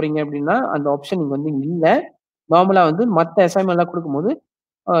குடுக்க போறீங்க அப்படின்னா, அந்த ஆப்ஷன் இங்க வந்து இல்ல. நார்மலா வந்து மத்த அசைன்மென்ட்லாம் குடுக்கும்போது,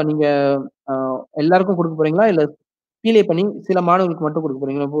 நீங்க அ எல்லாருக்கும் குடுக்க போறீங்களா? இல்ல பீலே பண்ணி சில மாணவர்களுக்கு மட்டும் குடுக்க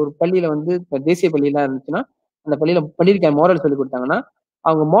போறீங்களா? இப்போ ஒரு பள்ளியில வந்து இப்ப தேசிய பள்ளிலாம் இருந்துச்சுன்னா, அந்த பள்ளியில பள்ளிக்கு மோரல் சொல்லிக் குடுத்தாங்கன்னா,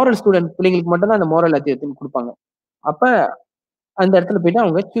 அவங்க மோரல் ஸ்டூடண்ட் பிள்ளைங்களுக்கு மட்டும் தான் அந்த மோரல் அத்தியாயத்தின்னு குடுப்பாங்க. அப்ப அந்த இடத்துல போயிட்டு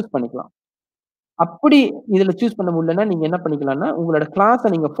அவங்க சூஸ் பண்ணிக்கலாம். அப்படி இதுல சூஸ் பண்ண முடியலன்னா, நீங்க என்ன பண்ணிக்கலாம்னா, உங்களோட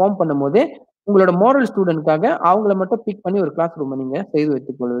கிளாஸ நீங்க ஃபார்ம் பண்ணும்போதே, உங்களோட மோரல் ஸ்டூடண்ட்க்காக அவங்கள மட்டும் பிக் பண்ணி ஒரு கிளாஸ் ரூம நீங்க செய்து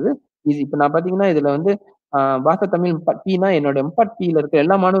வைத்துக் கொள்வது ஈஸி. இப்ப நான் பார்த்தீங்கன்னா, இதுல வந்து பாச தமிழ் பீனா என்னோட எம்பாட் பில இருக்கிற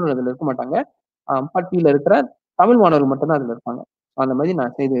எல்லா மாணவர்களும் அதுல இருக்க மாட்டாங்க. எம்பாட் பில இருக்கிற தமிழ் மாணவர்கள் மட்டும் தான் அதுல இருப்பாங்க. அந்த மாதிரி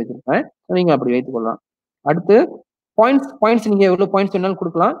நான் செய்து வச்சிருப்பேன். நீங்க அப்படி வைத்துக் கொள்ளலாம். அடுத்து பாயிண்ட்ஸ் நீங்க எவ்வளவு பாயிண்ட்ஸ் வேணாலும்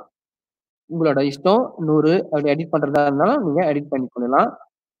குடுக்கலாம். உங்களோட இஷ்டம். 100 அப்படி எடிட் பண்றதா இருந்தாலும் நீங்க எடிட் பண்ணிக் கொள்ளலாம்.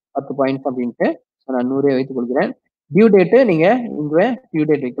 10 பாயிண்ட்ஸ் அப்படின்ட்டு. ஸோ நான் 100 வைத்துக் கொள்கிறேன். டியூ டேட் நீங்க இங்க டியூ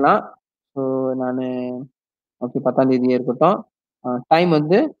டேட் வைக்கலாம். ஸோ நானு ஓகே 10ஆம் தேதியே இருக்கட்டும். டைம்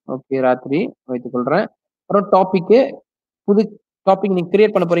வந்து ஓகே ராத்திரி வைத்துக் கொள்றேன். அப்புறம் புது டாபிக் நீங்க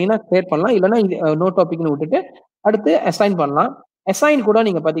கிரியேட் பண்ண போறீங்கன்னா கிரியேட் பண்ணலாம். இல்லன்னா இது நோ டாபிக்ன்னு விட்டுட்டு அடுத்து அசைன் பண்ணலாம். அசைன் கூட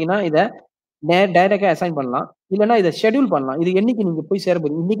நீங்க பார்த்தீங்கன்னா, இத டைரக்ட்டா அசைன் பண்ணலாம். இல்லன்னா இத ஷெட்யூல் பண்ணலாம். இது என்னைக்கு நீங்க போய் சேர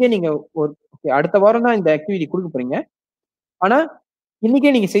போறீங்க. இன்னைக்கே நீங்க ஒரு ஓகே அடுத்த வாரம் தான் இந்த ஆக்டிவிட்டி குடுக்க போறீங்க. ஆனா,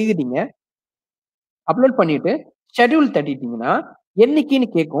 இன்னைக்கே நீங்க செய்துட்டீங்க. அப்லோட் பண்ணிட்டு, ஷெட்யூல் தட்டிட்டீங்கன்னா, என்னைக்கின்னு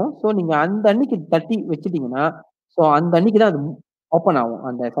கேட்கும். ஸோ நீங்க அந்த அன்னைக்கு தட்டி வச்சுட்டீங்கன்னா, ஸோ அந்த அன்னைக்கு தான் அது ஓப்பன் ஆகும்.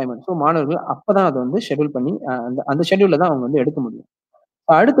 அந்த அசைன்மென்ட். ஸோ மாணவர்கள் அப்பதான் அத வந்து ஷெட்யூல் பண்ணி அந்த அந்த ஷெட்யூல்ல தான் அவங்க வந்து எடுக்க முடியும்.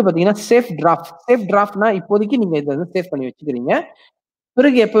 அடுத்து பார்த்தீங்கன்னா, சேஃப் டிராஃப்ட். சேஃப் டிராஃப்ட்னா இப்போதைக்கு நீங்க இத வந்து சேவ் பண்ணி வச்சுக்கிறீங்க.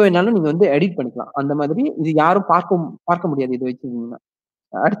 பிறகு எப்ப வேணாலும் நீங்க வந்து எடிட் பண்ணிக்கலாம். அந்த மாதிரி இது யாரும் பார்க்க முடியாது இத வச்சிருந்தீங்கன்னா.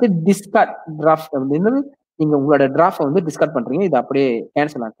 அடுத்து டிஸ்கார்ட் டிராஃப்ட் அப்படின்னு நீங்க உங்களோட டிராஃப்ட்ட வந்து டிஸ்கார்ட் பண்றீங்க. இத அப்படியே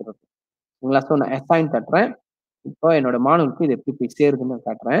கேன்சல் ஆக்கிறது. சரிங்களா? ஸோ நான் அசைன் தட்டுறேன். இப்போ என்னோட மாணவனுக்கு இது எப்படி போய் சேருதுன்னு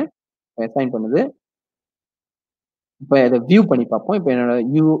காட்டுறேன். அசைன் பண்ணுது. இப்ப இத வியூ பண்ணி பார்ப்போம். இப்ப என்னோட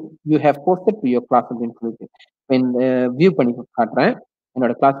you you have posted two your class அப்படின்னு சொல்லிட்டு. இப்ப இந்த வியூ பண்ணி காட்டுறேன்.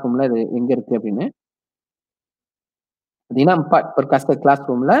 என்னோட கிளாஸ் ரூம்ல இது எங்க இருக்கு அப்படின்னு. பார்த்தீங்கன்னா, பெர் கிளாஸ்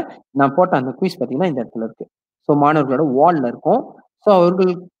ரூம்ல நான் போட்ட அந்த குயிஸ் பார்த்தீங்கன்னா, இந்த இடத்துல இருக்கு. ஸோ மாணவர்களோட வால்ல இருக்கும். ஸோ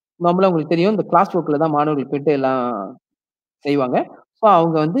அவர்கள் நார்மலா உங்களுக்கு தெரியும். இந்த கிளாஸ் ஒர்க்ல தான் மாணவர்கள் போயிட்டு எல்லாம் செய்வாங்க. ஸோ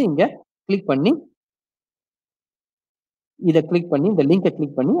அவங்க வந்து இங்க கிளிக் பண்ணி இத கிளிக் பண்ணி இந்த லிங்க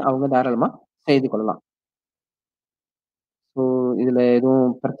கிளிக் பண்ணி அவங்க தாராளமா செய்து கொள்ளலாம். ஸோ இதுல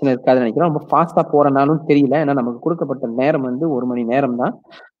எதுவும் பிரச்சனை இருக்காதுன்னு நினைக்கிறேன். ரொம்ப ஃபாஸ்ட்டா போறனாலும் தெரியல. ஏன்னா நமக்கு குடுக்கப்பட்ட நேரம் வந்து 1 மணி நேரம் தான்.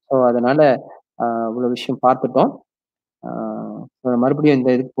 ஸோ அதனால இவ்வளவு விஷயம் பார்த்துட்டோம். ஆ மறுபடியும் இந்த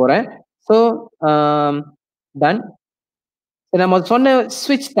இதுக்கு போறேன். So ton. நம்ம சொன்ன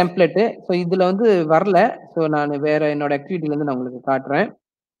ஸ்விட்ச் டெம்ப்ளேட். ஸோ இதுல வந்து வரல. ஸோ நான் வேற என்னோட ஆக்டிவிட்டில இருந்து நான் உங்களுக்கு காட்டுறேன்.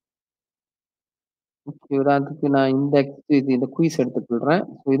 உதாரணத்துக்கு நான் இந்த குயிஸ் எடுத்துக்கொள்றேன்.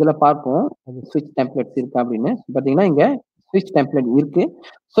 ஸோ இதுல பார்ப்போம். அது ஸ்விட்ச் டெம்ப்ளேட்ஸ் இருக்கா அப்படின்னு. பார்த்தீங்கன்னா, இங்க ஸ்விட்ச் டெம்ப்ளேட் இருக்கு.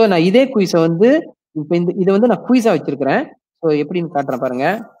 ஸோ நான் இதே குயிஸ வந்து இப்ப இத வந்து நான் குயிஸா வச்சிருக்கிறேன். ஸோ எப்படின்னு காட்டுறேன் பாருங்க.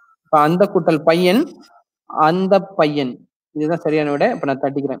 இப்ப அந்த கூட்டல் பையன், அந்த பையன். இதுதான் சரியான விடை. இப்ப நான்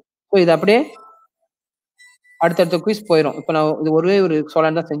தட்டிக்கிறேன். ஸோ இது அப்படியே அடுத்தடுத்த குயிஸ் போயிரும். இப்ப நான் இது ஒரே ஒரு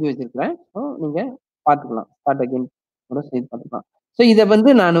சோழன் தான் செஞ்சு வச்சிருக்கிறேன். ஸோ நீங்க பார்த்துக்கலாம். ஸ்டார்ட் அகைன் கூட செய்து பார்த்துக்கலாம். ஸோ இத வந்து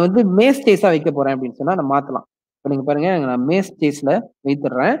நான் வந்து மேஸ் கேஸா வைக்க போறேன் அப்படின்னு சொன்னா நான் மாத்தலாம். இப்ப நீங்க பாருங்க நான் மேஸ் கேஸ்ல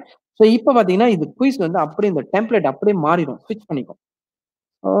வைத்துடுறேன். ஸோ இப்ப பார்த்தீங்கன்னா, இது குயிஸ் வந்து அப்படியே இந்த டெம்ப்ளேட் அப்படியே மாறிடும். ஸ்விட்ச் பண்ணிக்கும்.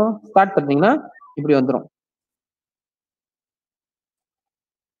 ஸோ ஸ்டார்ட் பண்ணீங்கன்னா இப்படி வந்துரும்.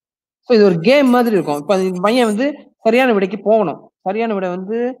 ஸோ இது ஒரு கேம் மாதிரி இருக்கும். இப்ப இந்த பையன் வந்து சரியான விடைக்கு போகணும். சரியான விடை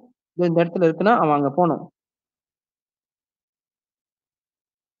வந்து இந்த இடத்துல இருக்குன்னா, அவன் அங்க போணும்.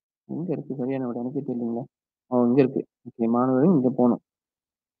 எங்க இருக்கு சரியான விடை? எனக்கே தெரியலீங்களே. ஓ! இங்க இருக்கு. ஓகே. மாணவர்கள் இங்க போணும்.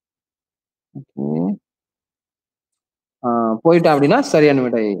 ஓகே. போயிட்டான் அப்படின்னா சரியான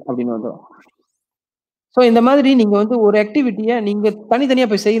விடை அப்படின்னு வந்துரும். ஸோ இந்த மாதிரி நீங்க வந்து ஒரு ஆக்டிவிட்டிய நீங்க தனித்தனியா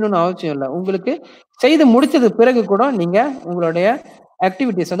போய் செய்யணும்னு அவசியம் இல்ல. உங்களுக்கு செய்து முடிச்சது பிறகு கூட நீங்க உங்களுடைய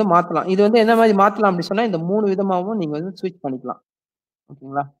ஆக்டிவிட்டீஸ் வந்து மாத்தலாம். இது வந்து என்ன மாரி மாத்தலாம் அப்படி சொன்னா, இந்த 3 விதமாவும் நீங்க வந்து ஸ்விட்ச் பண்ணிக்கலாம்.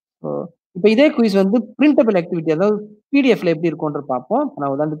 ஓகேங்களா? ஸோ இப்ப இதே குயிஸ் வந்து பிரிண்டபிள் ஆக்டிவிட்டி அதாவது பிடிஎஃப்ல எப்படி இருக்கும்ன்ற பார்ப்போம்.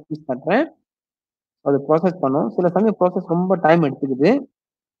 நான் உதாரணத்துக்கு குயிஸ் காட்டுறேன். அது ப்ராசஸ் பண்ணும். சில சமயம் ப்ராசஸ் ரொம்ப டைம் எடுத்துக்குது.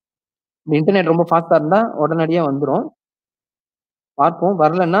 இந்த இன்டர்நெட் ரொம்ப ஃபாஸ்ட்டா இருந்தா உடனடியா வந்துரும். பார்ப்போம்.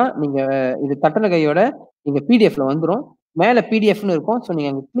 வரலன்னா, நீங்க இது தட்டுன கையோட நீங்க பிடிஎஃப்ல வந்துரும். மேல பிடிஎஃப்ன்னு இருக்கும். ஸோ நீங்க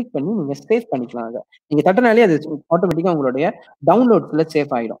அங்க கிளிக் பண்ணி நீங்க சேவ் பண்ணிக்கலாம் அத. நீங்க தட்டுனாலே அது ஆட்டோமேட்டிக்கா உங்களுடைய டவுன்லோட்ஸ்ல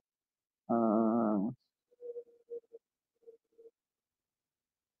சேவ் ஆயிடும். ஆ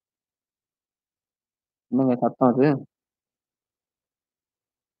என்னங்க சத்தம் அது?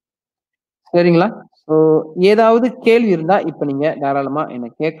 சரிங்களா? ஸோ ஏதாவது கேள்வி இருந்தா இப்ப நீங்க தாராளமா என்ன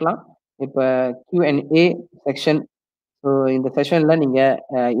கேட்கலாம். இப்ப Q&A செக்ஷன். ஸோ இந்த செஷன்ல நீங்க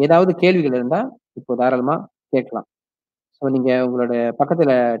ஏதாவது கேள்விகள் இருந்தா இப்போ தாராளமா கேட்கலாம். ஸோ நீங்க உங்களோட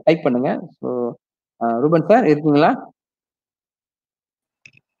பக்கத்துல டைப் பண்ணுங்க. ஸோ ரூபன் சார் இருக்கீங்களா?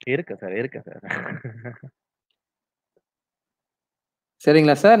 இருக்கேன் சார், இருக்கேன் சார்.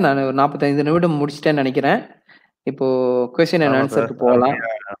 சரிங்களா சார். நான் ஒரு 45 நிமிடம் முடிச்சுட்டேன்னு நெனைக்கிறேன். இப்போ கொஸ்டின் அண்ட் ஆமா சார். ஆன்சருக்கு போகலாம்.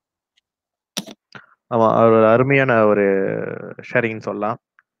 ஆமா. ஒரு அருமையான ஒரு ஷேரிங்ன்னு சொல்லலாம்.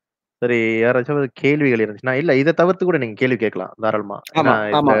 சரி, யாராச்சும் கேள்விகள் இருந்துச்சுன்னா இல்ல இத தவிர்த்து கூட நீங்க கேள்வி கேட்கலாம் தாராளமா. ஏன்னா ஆமா,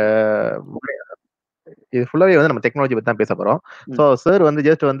 இந்த ஆமா. இது ஃபுல்லாவே வந்து நம்ம டெக்னாலஜி பத்தி தான் பேச போறோம். ம். ஸோ சார் வந்து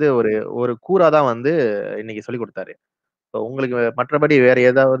ஜஸ்ட் வந்து ஒரு ஒரு கூறா தான் வந்து இன்னைக்கு சொல்லிக் குடுத்தாரு. ஸோ உங்களுக்கு மற்றபடி வேற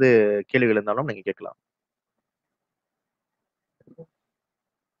ஏதாவது கேள்விகள் இருந்தாலும் நீங்க கேட்கலாம்.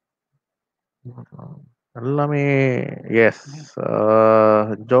 எல்லாமே எஸ். ஆ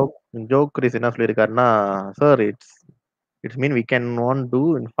ஜோக் ஜோக் கிறிஸ் என்ன சொல்லியிருக்காருன்னா, "sir it's mean we can won't do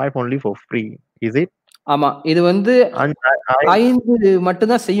in 5 only for free. Is it?" ஆமா. இது வந்து அண்ட் ஐ 5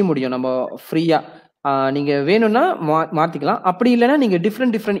 மட்டும் தான் செய்ய முடியும் நம்ம ஃப்ரீயா. நீங்க வேணும்னா மாத்திக்கலாம். அப்படி இல்லன்னா நீங்க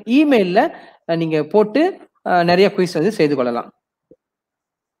டிஃபரெண்ட் டிஃபரெண்ட் இமெயில்ல நீங்க போட்டு நெறைய குயிஸ் வந்து செய்து கொள்ளலாம்.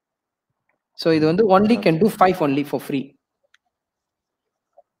 ஸோ இது வந்து only can do 5 only for free.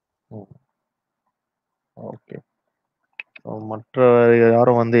 Okay. மற்ற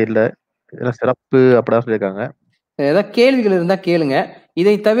யாரும் வந்து இல்ல. இதெல்லாம் சிறப்பு அப்படிதான் சொல்லியிருக்காங்க. ஏதாவது கேள்விகள் இருந்தா கேளுங்க.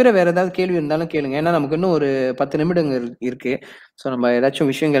 இதை தவிர வேற ஏதாவது கேள்வி இருந்தாலும் கேளுங்க. ஏன்னா நமக்கு இன்னும் ஒரு 10 நிமிடங்கள் இருக்கு. ஸோ நம்ம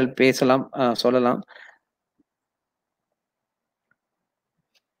ஏதாச்சும் விஷயங்கள் பேசலாம், சொல்லலாம்.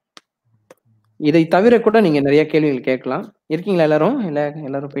 இதை தவிர கூட நீங்க நெறைய கேள்விகள் கேட்கலாம். இருக்கீங்களா எல்லாரும்? இல்ல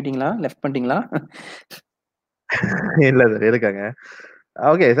எல்லாரும் போயிட்டீங்களா? லெஃப்ட் பண்ணிட்டீங்களா? இல்ல சார் இருக்காங்க.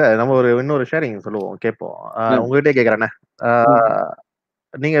 Okay sir. நம்ம இன்னொரு ஷேரிங் சொல்லுவோம், கேட்போம். ம். உங்ககிட்டயே கேட்கிறேனே. ஆ ம்.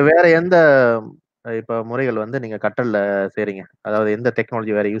 நீங்க வேற எந்த இப்ப முறைகள் வந்து நீங்க கற்றல்ல செய்றீங்க? அதாவது எந்த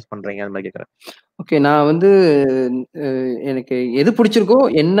டெக்னாலஜி வேற யூஸ் பண்றீங்க? அந்த மாரி கேட்கிறேன். ஓகே. நான் வந்து அ எனக்கு எது புடிச்சிருக்கோ,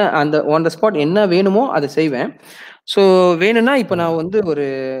 என்ன அந்த ஆன் த ஸ்பாட் என்ன வேணுமோ அத செய்வேன். ஸோ வேணும்னா இப்ப நான் வந்து ஒரு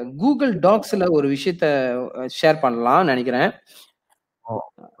Google டாக்ஸ்ல ஒரு விஷயத்த ஷேர் பண்ணலாம்னு நெனைக்கிறேன். ஓ!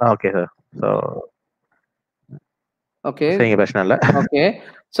 Okay sir. So okay. சரிங்க பிரச்சனை இல்ல. ஓகே.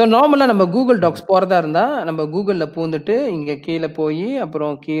 ஸோ நார்மலா நம்ம Google ம். டாக்ஸ் போறதா இருந்தா, நம்ம Googleல பூந்துட்டு, இங்க கீழ போயி,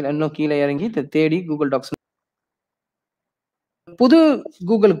 அப்புறம் இன்னும் கீழ இறங்கி தேடி Google டாக்ஸ் புது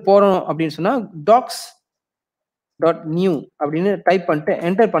Googleக்கு போறோம் அப்படின்னு சொன்னா, docs.new அப்படின்னு டைப் பண்ணிட்டு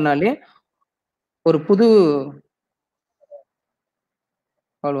என்டர் பண்ணாலே, ஒரு புது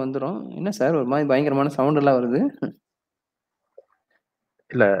கால் வந்துரும். என்ன சார் ஒரு மாரி பயங்கரமான சவுண்ட் எல்லாம் வருது.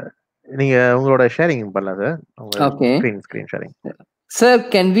 இல்ல நீங்க உங்களோட ஷேரிங் பண்ணலாம் சார். உங்க okay. Screen sharing. Sir,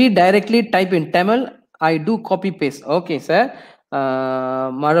 can we directly type in Tamil? I do copy paste. Okay, sir.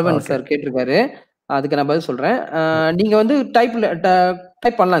 மழவன் sir கேட்டிருக்காரு. அதுக்கு நான் பதில் சொல்றேன். நீங்க வந்து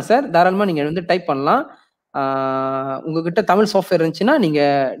டைப் பண்ணலாம் சார். தாராளமா நீங்க வந்து டைப் பண்ணலாம். உங்ககிட்ட தமிழ் சாஃப்ட்வேர் இருந்துச்சுன்னா நீங்க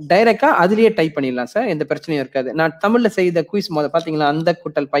டைரக்டா அதுலயே டைப் பண்ணிடலாம் சார். எந்த பிரச்சனையும் இருக்காது. நான் தமிழ்ல செய்த குயிஸ் பாத்தீங்களா, அந்த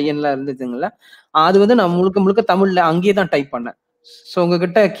கூட்டல் பையன்லாம் இருந்துச்சுங்களா, அது வந்து நான் முழுக்க முழுக்க தமிழ்ல அங்கேயே தான் டைப் பண்ணேன். ஸோ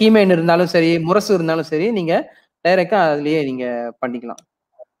உங்ககிட்ட கீமேன் இருந்தாலும் சரி, முரசு இருந்தாலும் சரி, நீங்க டைரக்டா அதுலயே நீங்க பண்ணிக்கலாம்.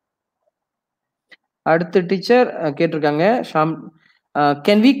 அடுத்த டீச்சர் கேட்டிருக்காங்க, Sham,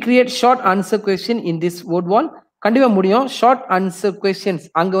 can we create short answer question in this word வால்? கண்டிப்பா முடியும். ஷார்ட் ஆன்சர் கொஸ்டின்ஸ்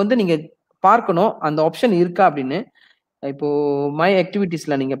அங்க வந்து நீங்க பார்க்கணும் அந்த ஆப்ஷன் இருக்கா அப்படின்னு. இப்போ மை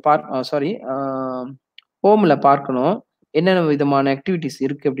ஆக்டிவிட்டீஸ்ல நீங்க சாரி, ஹோம்ல பார்க்கணும் என்னென்ன விதமான ஆக்டிவிட்டீஸ்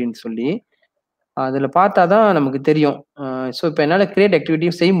இருக்கு அப்படின்னு சொல்லி. அதுல பார்த்தாதான் நமக்கு தெரியும். ஸோ இப்போ என்னால கிரியேட்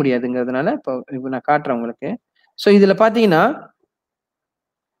ஆக்டிவிட்டியும் செய்ய முடியாதுங்கிறதுனால இப்போ நான் காட்டுறேன் உங்களுக்கு. ஸோ இதுல பாத்தீங்கன்னா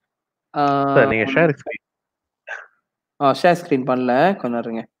நீங்க ஷேர் ஸ்கிரீன் ஷேர் ஸ்கிரீன் பண்ணல, கொஞ்ச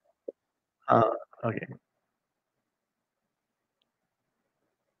நேரங்க. ஓகே.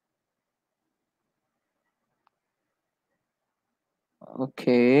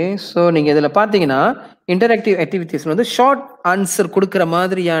 ஓகே. ஸோ நீங்க இதுல பாத்தீங்கன்னா இன்டராக்டிவ் ஆக்டிவிட்டிஸ் வந்து ஷார்ட் ஆன்சர் கொடுக்குற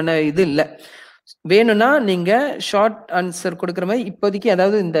மாதிரியான இது இல்ல. வேணும்னா நீங்க ஷார்ட் ஆன்சர் கொடுக்குற மாதிரி இப்போதைக்கு,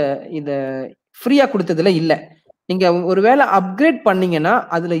 அதாவது இந்த ஃப்ரீயா கொடுத்ததுல இல்ல. நீங்க ஒருவேளை அப்கிரேட் பண்ணீங்கன்னா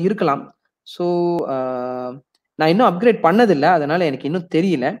அதுல இருக்கலாம். ஸோ நான் இன்னும் அப்கிரேட் பண்ணதில்லை, அதனால எனக்கு இன்னும்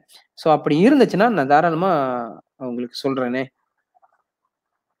தெரியல. ஸோ அப்படி இருந்துச்சுன்னா நான் தாராளமா உங்களுக்கு சொல்றேனே.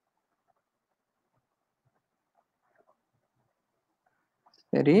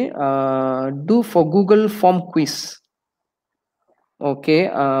 சரி, two for Google form quiz. Okay,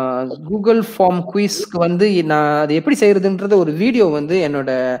 Google form குவிஸ்க்கு வந்து நான் அது எப்படி செய்யறதுன்றது ஒரு வீடியோ வந்து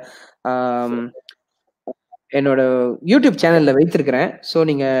என்னோட யூடியூப் சேனல்ல வைத்திருக்கிறேன். ஸோ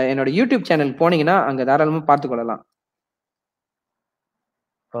நீங்க என்னோட யூடியூப் சேனல் போனீங்கன்னா அங்க தாராளமா பார்த்து கொள்ளலாம்.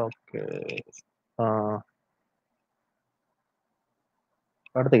 ஓகே.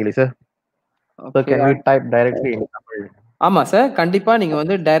 அடுத்த கேள்வி sir. Can we type directly இன் தமிழ்? ஆமா சார், கண்டிப்பா நீங்க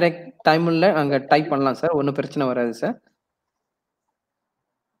வந்து டைரக்ட் தமிழ்ல அங்க டைப் பண்ணலாம் சார். ஒன்றும் பிரச்சனை வராது சார்.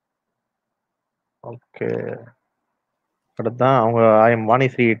 ஓகே. அடுத்தான் அவங்க ஐ எம்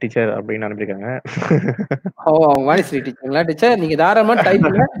வாணிஸ்ரீ டீச்சர் அப்படின்னு அனுப்பியிருக்காங்க. ஓ, வாணிஸ்ரீ டீச்சருங்களா? டீச்சர் நீங்க தாராளமா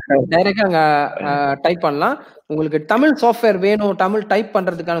டைப்ல டைரக்டா அங்க டைப் பண்ணலாம். உங்களுக்கு தமிழ் சாஃப்ட்வேர் வேணும், தமிழ் டைப்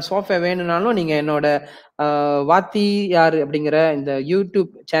பண்றதுக்கான சாஃப்ட்வேர் வேணும்னாலும் நீங்க என்னோட வாத்தி யாரு அப்படிங்கிற இந்த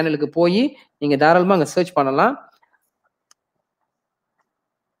யூடியூப் சேனலுக்கு போய் நீங்க தாராளமா அங்க சர்ச் பண்ணலாம்.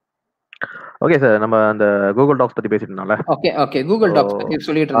 ஓகே சார், நம்ம அந்த கூகுள் டாக்ஸ் பத்தி பேசிட்டு இருந்தோம்ல. ஓகே, கூகுள் டாக்ஸ் பத்தி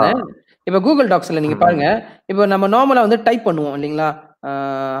சொல்லிட்டு இருந்தேன். இப்ப கூகுள் டாக்ஸ்ல நீங்க பாருங்க, இப்ப நம்ம நார்மலா வந்து டைப் பண்ணுவோம் இல்லைங்களா,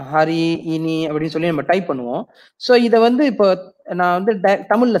 ஹரி, இனி அப்படின்னு சொல்லி நம்ம டைப் பண்ணுவோம். ஸோ இதை வந்து இப்போ நான் வந்து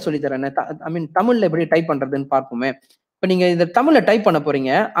தமிழ்ல சொல்லி தரேன். ஐ மீன் தமிழ்ல எப்படி டைப் பண்றதுன்னு பார்ப்போமே. இப்ப நீங்க இதை தமிழ்ல டைப் பண்ண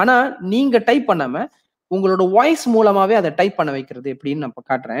போறீங்க, ஆனா நீங்க டைப் பண்ணாம உங்களோட வாய்ஸ் மூலமாவே அதை டைப் பண்ண வைக்கிறது எப்படின்னு நான்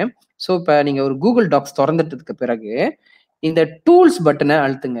காட்டுறேன். ஸோ இப்ப நீங்க ஒரு கூகுள் டாக்ஸ் திறந்துட்டதுக்கு பிறகு இந்த டூல்ஸ் பட்டனை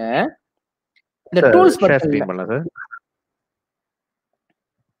அழுத்துங்க. இந்த டூல்ஸ் பட்டன்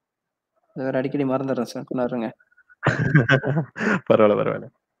அடிக்கடி மறந்துடுறேன் சார், கொண்டாடுறேங்க. பரவாயில்ல.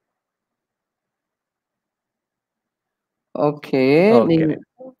 ஓகே,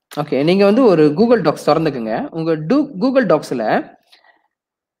 நீங்க வந்து ஒரு கூகுள் டாக்ஸ் திறந்துக்குங்க. உங்க கூகுள் டாக்ஸ்ல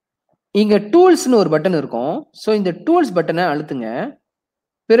இங்க டூல்ஸ்னு ஒரு பட்டன் இருக்கும். ஸோ இந்த டூல்ஸ் பட்டனை அழுத்துங்க.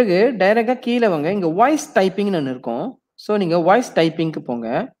 பிறகு டைரக்டா கீழே வாங்க, இங்க வாய்ஸ் டைப்பிங்னு ஒன்று இருக்கும். ஸோ நீங்க வாய்ஸ் டைப்பிங்க்கு போங்க.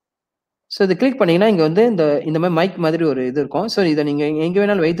 ஸோ இதை கிளிக் பண்ணீங்கன்னா இங்க வந்து இந்த மாதிரி மைக் மாதிரி ஒரு இது இருக்கும். ஸோ இதை நீங்க எங்க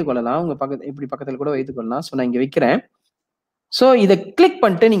வேணாலும் வைத்துக் கொள்ளலாம். உங்க பக்கத்துல கூட வைத்துக் கொள்ளலாம். ஸோ நான் இங்க வைக்கிறேன். ஸோ இதை கிளிக்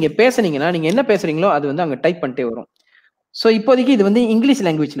பண்ணிட்டு நீங்க பேசுனீங்கன்னா நீங்க என்ன பேசுறீங்களோ அது வந்து அங்க டைப் பண்ணிட்டே வரும். ஸோ இப்போதைக்கு இது வந்து இங்கிலீஷ்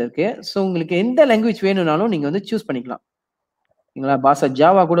லாங்குவேஜ்ல இருக்கு. ஸோ உங்களுக்கு எந்த லாங்குவேஜ் வேணும்னாலும் நீங்க வந்து சூஸ் பண்ணிக்கலாம். பாஷா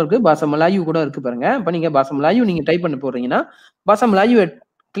ஜாவா கூட இருக்கு, பாஷா மலாயு கூட இருக்கு பாருங்க. இப்ப நீங்க பாஷா மலாயு நீங்க டைப் பண்ண போறீங்கன்னா பாஷா மலாயு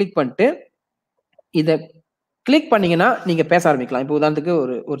கிளிக் பண்ணிட்டு இதை கிளிக் பண்ணீங்கன்னா நீங்க பேச ஆரம்பிக்கலாம். இப்போ உதாரணத்துக்கு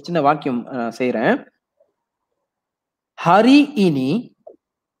ஒரு சின்ன வாக்கியம் செய்யறேன். Hari ini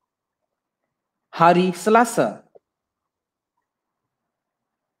hari Selasa.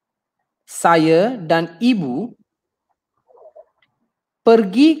 Saya dan ibu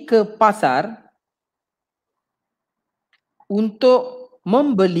pergi ke pasar untuk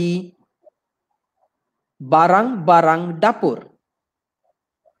membeli barang-barang dapur.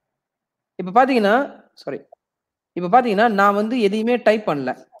 இப்ப பாத்தீங்கன்னா நான் வந்து எதையுமே டைப்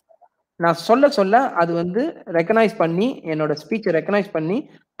பண்ணல. நான் சொல்ல அது வந்து ரெக்கனைஸ் பண்ணி என்னோட ஸ்பீச்சை ரெக்கனைஸ் பண்ணி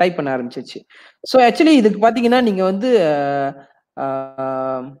டைப் பண்ண ஆரம்பிச்சிச்சு. ஸோ ஆக்சுவலி இதுக்கு பாத்தீங்கன்னா நீங்க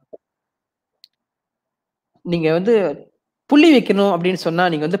வந்து புள்ளி வைக்கணும் அப்படின்னு சொன்னா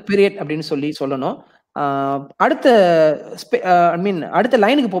நீங்க வந்து பீரியட் அப்படின்னு சொல்லணும். அடுத்த ஐ மீன் அடுத்த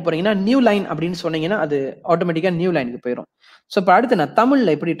லைனுக்கு போறீங்கன்னா நியூ லைன் அப்படின்னு சொன்னீங்கன்னா அது ஆட்டோமேட்டிக்கா நியூ லைனுக்கு போயிடும். ஸோ இப்போ அடுத்து நான்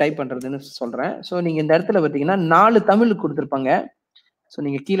தமிழ்ல எப்படி டைப் பண்றதுன்னு சொல்றேன். ஸோ நீங்க இந்த இடத்துல பார்த்தீங்கன்னா 4 தமிழ் கொடுத்துருப்பாங்க. ஸோ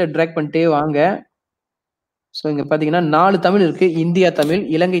நீங்க கீழே ட்ராக் பண்ணிட்டே வாங்க. ஸோ இங்க பாத்தீங்கன்னா 4 தமிழ் இருக்கு. இந்தியா தமிழ்,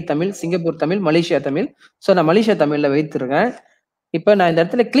 இலங்கை Tamil, Singapore Tamil, Malaysia Tamil. So நான் மலேசியா தமிழ்ல வைத்திருக்கேன். இப்போ நான் இந்த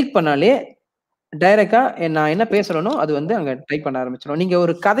இடத்துல கிளிக் பண்ணாலே டைரக்டா நான் என்ன பேசுறேனோ அது வந்து அங்க டைப் பண்ண ஆரம்பிச்சிடும். நீங்க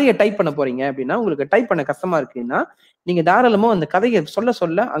ஒரு கதையை டைப் பண்ண போறீங்க அப்படின்னா உங்களுக்கு டைப் பண்ண கஷ்டமா இருக்குன்னா நீங்க தாராளமா அந்த கதையை சொல்ல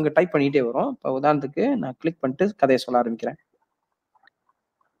சொல்ல அங்க டைப் பண்ணிட்டே வரும். இப்போ உதாரணத்துக்கு நான் கிளிக் பண்ணிட்டு கதையை சொல்ல ஆரம்பிக்கிறேன்.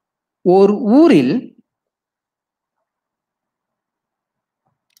 ஒரு ஊரில்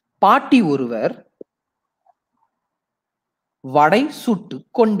பாட்டி ஒருவர் வடை சுட்டு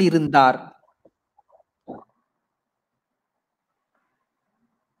கொண்டிருந்தார்.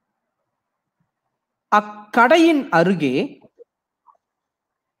 அக்கடையின் அருகே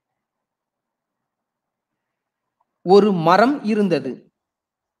ஒரு மரம் இருந்தது.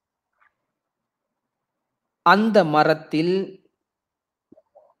 அந்த மரத்தில்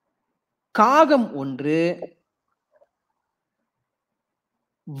காகம் ஒன்று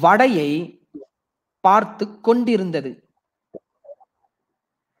வடையை பார்த்து கொண்டிருந்தது.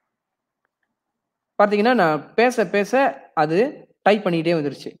 பார்த்தீங்கன்னா நான் பேச பேச அது டைப் பண்ணிட்டே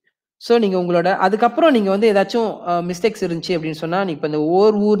வந்துருச்சு. ஸோ நீங்க உங்களோட அதுக்கப்புறம் நீங்க வந்து ஏதாச்சும் மிஸ்டேக்ஸ் இருந்துச்சு அப்படின்னு சொன்னா இப்ப இந்த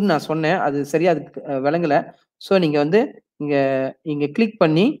ஊர்ன்னு நான் சொன்னேன். அது சரியா அதுக்கு விளங்கல. ஸோ நீங்க வந்து இங்க இங்க கிளிக்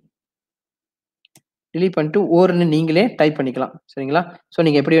பண்ணி டிலீட் பண்ணிட்டு ஓர்ன்னு நீங்களே டைப் பண்ணிக்கலாம். சரிங்களா? ஸோ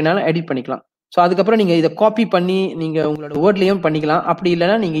நீங்க எப்படி வேணாலும் எடிட் பண்ணிக்கலாம். ஸோ அதுக்கப்புறம் நீங்க இதை காப்பி பண்ணி நீங்க உங்களோட வேர்ட்லயும் பண்ணிக்கலாம். அப்படி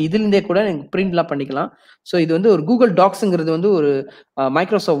இல்லைன்னா நீங்க இதுலேருந்தே கூட நீங்க பிரிண்ட்லாம் பண்ணிக்கலாம். ஸோ இது வந்து ஒரு கூகுள் டாக்ஸ்ங்கிறது வந்து ஒரு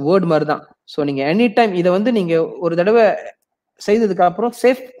மைக்ரோசாஃப்ட் வேர்ட் மாதிரி தான். ஸோ நீங்க எனி டைம் இதை வந்து நீங்க ஒரு தடவை செய்ததுக்கு அப்புறம்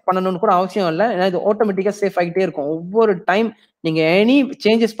சேஃப் பண்ணணும்னு கூட அவசியம் இல்லை. ஏன்னா இது ஆட்டோமேட்டிக்கா சேஃப் ஆகிட்டே இருக்கும். ஒவ்வொரு டைம் நீங்க எனி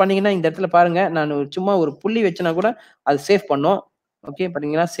சேஞ்சஸ் பண்ணீங்கன்னா இந்த இடத்துல பாருங்க நான் சும்மா ஒரு புள்ளி வச்சேன்னா கூட அது சேவ் பண்ணும். ஓகே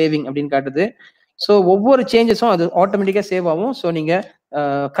பாத்தீங்கன்னா சேவிங் அப்படின்னு காட்டுது. ஸோ ஒவ்வொரு சேஞ்சஸும் அது ஆட்டோமேட்டிக்கா சேவ் ஆகும். ஸோ நீங்க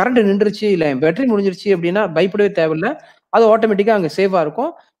கரண்ட் நின்றுச்சு இல்லை பேட்டரி முடிஞ்சிருச்சு அப்படின்னா பயப்படவே தேவையில்லை. அது ஆட்டோமேட்டிக்கா அங்கே சேவா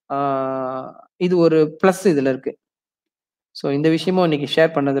இருக்கும். இது ஒரு பிளஸ் இதுல இருக்கு. ஸோ இந்த விஷயமும் இன்னைக்கு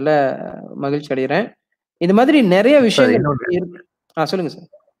ஷேர் பண்ணதுல மகிழ்ச்சி அடைகிறேன். இது மாதிரி நிறைய விஷயங்கள் இருக்கு. சொல்லுங்க சார்.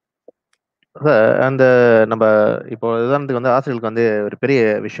 அந்த நம்ம இப்போ உதாரணத்துக்கு வந்து ஆசிரியர்களுக்கு வந்து ஒரு பெரிய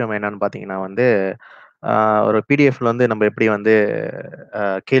விஷயம் என்னன்னு பாத்தீங்கன்னா வந்து ஒரு பிடிஎஃப்ல வந்து நம்ம எப்படி வந்து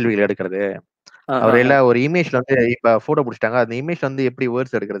கேள்விகள் எடுக்கிறது, அவர் எல்லாம் ஒரு இமேஜ்ல வந்து இப்ப போட்டோ பிடிச்சிட்டாங்க அந்த இமேஜ் வந்து எப்படி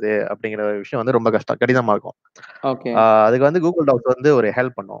வேர்ட்ஸ் எடுக்கிறது அப்படிங்கிற விஷயம் வந்து ரொம்ப கடினமா இருக்கும். அதுக்கு வந்து கூகுள் டாக்ஸ் வந்து ஒரு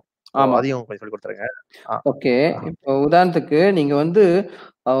ஹெல்ப் பண்ணும். அதையும் கொஞ்சம் சொல்லி கொடுத்துருங்க. ஓகே, இப்போ உதாரணத்துக்கு நீங்க வந்து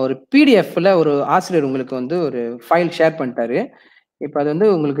ஒரு பிடிஎஃப்ல ஒரு ஆசிரியர் உங்களுக்கு வந்து ஒரு ஃபைல் ஷேர் பண்ணிட்டாரு. இப்போ அது வந்து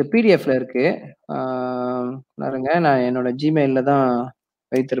உங்களுக்கு பிடிஎஃப்ல இருக்கு. பாருங்க நான் என்னோட ஜிமெயில்ல தான்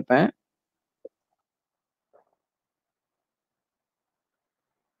வைத்திருப்பேன்.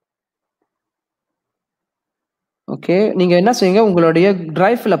 ஓகே, நீங்க என்ன செய்யுங்க உங்களுடைய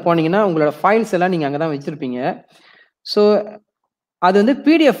டிரைவ்ல போனீங்கன்னா உங்களோட ஃபைல்ஸ் எல்லாம் நீங்க அங்கதான் வச்சிருப்பீங்க. ஸோ அது வந்து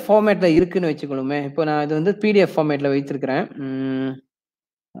பிடிஎஃப் ஃபார்மேட்ல இருக்குன்னு வச்சுக்கணுமே. இப்போ நான் இது வந்து பிடிஎஃப் ஃபார்மேட்ல வைத்திருக்கிறேன்.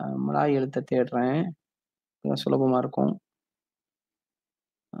 மலாய் எழுத்த தேடுறேன், சுலபமா இருக்கும்.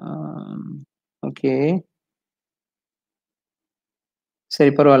 ஓகே,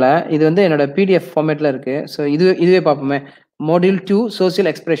 சரி பரவாயில்ல. இது வந்து என்னோட பிடிஎஃப் ஃபார்மேட்ல இருக்கு. ஸோ இதுவே பார்ப்போமே. மாடியூல் 2 சோசியல்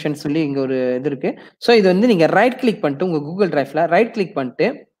எக்ஸ்பிரஷன் சொல்லி இங்க ஒரு இது இருக்கு. ஸோ இது வந்து நீங்க ரைட் கிளிக் பண்ணிட்டு உங்க கூகுள் டிரைவ்ல ரைட் கிளிக் பண்ணிட்டு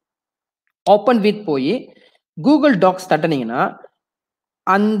ஓப்பன் வித் போய் கூகுள் டாக்ஸ் தட்டினீங்கன்னா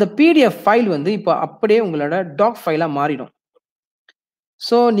அந்த பிடிஎஃப் ஃபைல் வந்து இப்போ அப்படியே உங்களோட டாக் ஃபைலா மாறிடும்.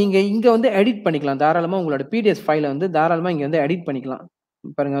 ஸோ நீங்க இங்க வந்து எடிட் பண்ணிக்கலாம். தாராளமா உங்களோட பிடிஎஃப் ஃபைலை வந்து தாராளமா இங்க வந்து எடிட் பண்ணிக்கலாம்.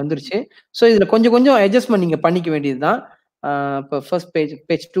 பாருங்க வந்துருச்சு. ஸோ இதுல கொஞ்சம் கொஞ்சம் அட்ஜஸ்ட்மெண்ட் நீங்க பண்ணிக்க வேண்டியதுதான். இப்போ ஃபர்ஸ்ட் பேஜ்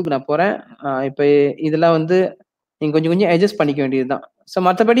 2க்கு நான் போறேன். இப்போ இதெல்லாம் வந்து நீங்க கொஞ்சம் கொஞ்சம் அட்ஜஸ்ட் பண்ணிக்க வேண்டியதுதான். ஸோ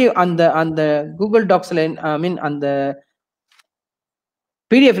மற்றபடி அந்த அந்த கூகுள் டாக்ஸ்ல ஐ மீன் அந்த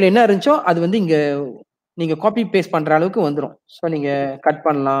பிடிஎஃப்ல என்ன இருந்துச்சோ அது வந்து இங்க நீங்க காப்பி பேஸ்ட் பண்ற அளவுக்கு வந்துடும். ஸோ நீங்க கட்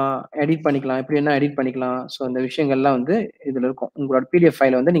பண்ணலாம், எடிட் பண்ணிக்கலாம், எப்படி வேணா எடிட் பண்ணிக்கலாம். ஸோ இந்த விஷயங்கள்லாம் வந்து இதுல இருக்கும். உங்களோட பிடிஎஃப்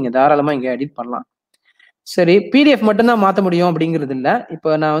ஃபைலை வந்து நீங்க தாராளமா இங்க எடிட் பண்ணலாம். சரி, பிடிஎஃப் மட்டும் தான் மாத்த முடியும் அப்படிங்கிறது இல்ல. இப்போ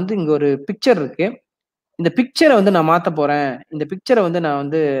நான் வந்து இங்க ஒரு பிக்சர் இருக்கு. இந்த பிக்சரை வந்து நான் மாத்த போறேன். இந்த பிக்சரை வந்து நான்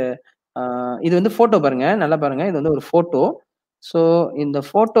வந்து இது வந்து போட்டோ பாருங்க, நல்லா பாருங்க. இது வந்து ஒரு போட்டோ. ஸோ இந்த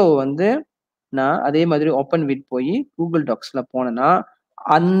போட்டோ வந்து நான் அதே மாதிரி ஓப்பன் வித் போய் கூகுள் டாக்ஸ்ல போனேன்னா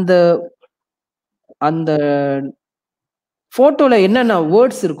அந்த அந்த போட்டோல என்னென்ன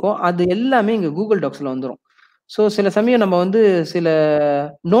வேர்ட்ஸ் இருக்கோ அது எல்லாமே இங்க கூகுள் டாக்ஸ்ல வந்துரும். ஸோ சில சமயம் நம்ம வந்து சில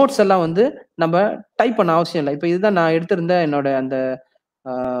நோட்ஸ் எல்லாம் வந்து நம்ம டைப் பண்ண அவசியம் இல்லை. இப்போ இதுதான் நான் எடுத்திருந்த என்னோட அந்த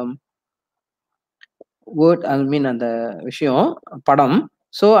வேர்ட் ஐ மீன் அந்த விஷயம், படம்.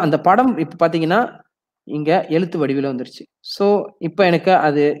 ஸோ அந்த படம் இப்ப பார்த்தீங்கன்னா, இங்க எழுத்து வடிவில வந்துருச்சு. ஸோ இப்ப எனக்கு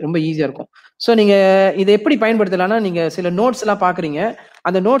அது ரொம்ப ஈஸியா இருக்கும். ஸோ நீங்க இத எப்படி பயன்படுத்தலாம்னா, நீங்க சில நோட்ஸ்லாம் பார்க்குறீங்க.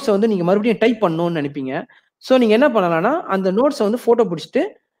 அந்த நோட்ஸ வந்து நீங்க மறுபடியும் டைப் பண்ணணும்னு நெனைப்பீங்க. ஸோ நீங்க என்ன பண்ணலாம்னா, அந்த நோட்ஸ வந்து ஃபோட்டோ புடிச்சுட்டு,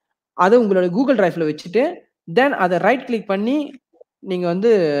 அத உங்களோட Google Driveல வச்சுட்டு, தென் அத ரைட் கிளிக் பண்ணி, நீங்க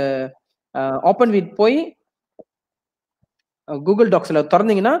வந்து ஓப்பன் வித் போய் Google Docsல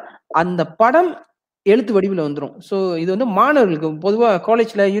தொறந்தீங்கன்னா, அந்த படம் எழுத்து வடிவில வந்துரும். ஸோ இது வந்து மாணவர்களுக்கு பொதுவா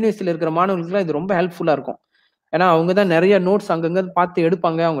காலேஜ்ல, யுனிவர்சிட்டில இருக்கிற மாணவர்களுக்குலாம் இது ரொம்ப ஹெல்ப்ஃபுல்லா இருக்கும். ஏன்னா, அவங்க தான் நெறைய நோட்ஸ் அங்கங்க பார்த்து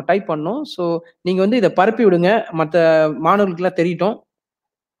எடுப்பாங்க. அவங்க டைப் பண்ணணும். ஸோ நீங்க வந்து இத பரப்பி விடுங்க. மத்த மாணவர்களுக்குலாம் தெரியட்டும்.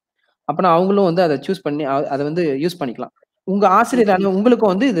 அப்பனா அவங்களும் வந்து அத சூஸ் பண்ணி அத வந்து யூஸ் பண்ணிக்கலாம். உங்க ஆசிரியரான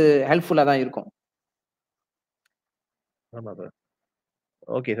உங்களுக்கும் வந்து இது ஹெல்ப்ஃபுல்லா தான் இருக்கும். ஆமா சார்.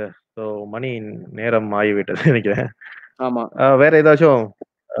 Okay sir. ஸோ மணி நேரம் ஆகிவிட்டது நினைக்கிறேன். ஆமா. வேற ஏதாச்சும்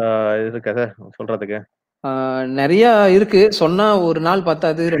அ இருக்கா சார் சொல்றதுக்கு? ஆ நெறையா இருக்கு. சொன்னா 1 நாள்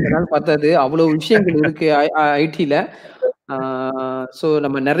பத்தாது, 2 நாள் பத்தாது. அவ்வளவு விஷயங்கள் இருக்கு ஐடில. ஆ ஸோ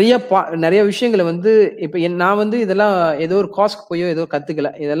நம்ம நெறைய விஷயங்கள வந்து இப்ப நான் வந்து இதெல்லாம் ஏதோ ஒரு காஸ்க்கு போயோ ஏதோ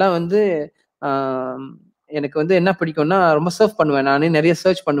கத்துக்கல. இதெல்லாம் வந்து ஆ எனக்கு வந்து என்ன பிடிக்கும்னா, ரொம்ப சர்ஃப் பண்ணுவேன். நானே நெறைய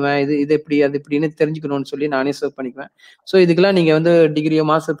சர்ச் பண்ணுவேன். இது இது எப்படி, அது எப்படின்னு தெரிஞ்சுக்கணும்னு சொல்லி நானே சர்ச் பண்ணிக்குவேன். ஸோ இதுக்கெல்லாம் நீங்க வந்து டிகிரியோ,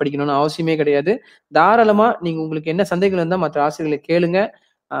 மாஸ்டர் படிக்கணும்னு அவசியமே கிடையாது. தாராளமா நீங்க உங்களுக்கு என்ன சந்தேகங்கள் இருந்தா மத்த ஆசிரியர்கள கேளுங்க.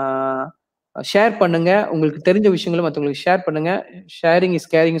 ஆ ஷேர் பண்ணுங்க. உங்களுக்கு தெரிஞ்ச விஷயங்கள மத்தவங்களுக்கு ஷேர் பண்ணுங்க. ஷேரிங்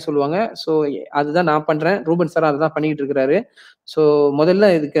இஸ் கேரிங்ன்னு சொல்லுவாங்க. ஸோ அதுதான் நான் பண்றேன். ரூபன் சாரும் அததான் பண்ணிட்டு இருக்கிறாரு. ஸோ முதல்ல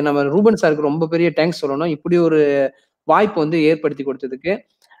இதுக்கு நம்ம ரூபன் சாருக்கு ரொம்ப பெரிய தேங்க்ஸ் சொல்லணும். இப்படி ஒரு வாய்ப்பு வந்து ஏற்படுத்தி குடுத்ததுக்கு.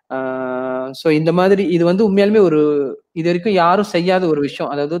 ஆ ஸோ இந்த மாதிரி இது வந்து உண்மையாலுமே இதுவரைக்கும் யாரும் செய்யாத ஒரு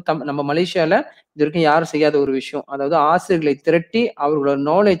விஷயம். அதாவது நம்ம மலேசியால இதுவரைக்கும் யாரும் செய்யாத ஒரு விஷயம். அதாவது ஆசிரியர்களை திரட்டி அவர்களோட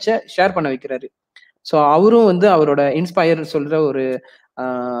நாலேட்ஜ ஷேர் பண்ண வைக்கிறாரு. ஸோ அவரும் வந்து அவரோட இன்ஸ்பயர் சொல்ற ஒரு ஆ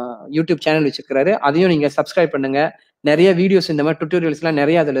யூடியூப் சேனல் வச்சிருக்கிறாரு. அதையும் நீங்க சப்ஸ்கிரைப் பண்ணுங்க. நெறைய வீடியோஸ் இந்த மாரி டியூட்டோரியல்ஸ்லாம்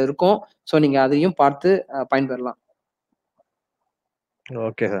நெறைய அதுல இருக்கும். ஸோ நீங்க அதையும் பார்த்து பயன்பெறலாம்.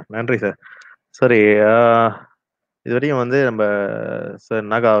 Okay sir. நன்றி சார். சரி. அ இதுவரையும் வந்து நம்ப சார்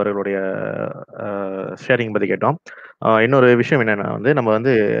நாகா அவர்களுடைய அ ஷேரிங் பத்தி கேட்டோம். இன்னொரு விஷயம் என்னன்னா வந்து, நம்ம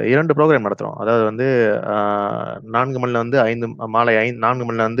வந்து 2 புரோகிராம் நடத்துறோம். அதாவது வந்து அ 4 மணிலேருந்து 5 மாலை 4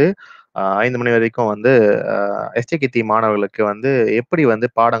 மணிலேருந்து 5 மணி வரைக்கும் வந்து எஸ்டிகிடி மாணவர்களுக்கு வந்து எப்படி வந்து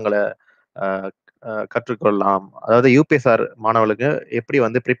பாடங்கள அ கற்றுக்கொள்ளலாம். அதாவது யுபிஎஸ்ஆர் மாணவர்களுக்கு எப்படி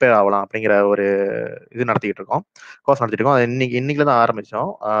வந்து ப்ரிப்பேர் ஆவலாம் அப்படிங்கிற ஒரு இது நடத்திக்கிட்டு இருக்கோம். கோர்ஸ் நடத்திட்டு இருக்கோம். அது இன்னைக்குல தான்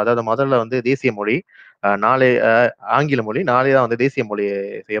ஆரம்பிச்சோம். அதாவது முதல்ல வந்து தேசிய மொழி, நாளை ஆங்கில மொழி, நாளை தான் வந்து தேசிய மொழி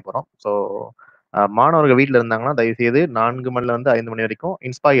செய்ய போறோம். ஸோ மாணவர்கள் வீட்ல இருந்தாங்கன்னா, தயவுசெய்து 4 மணிலேருந்து 5 மணி வரைக்கும்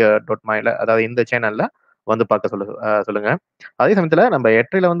inspire.myல அதாவது இந்த சேனல்ல வந்து பார்க்க சொல்லுங்க. அதே சமயத்துல நம்ம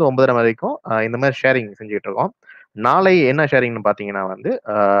 8:30 வந்து 9:30 வரைக்கும் இந்த மாரி ஷேரிங் செஞ்சுகிட்டு இருக்கோம். நாளை என்ன ஷேரிங்ன்னு பார்த்தீங்கன்னா வந்து,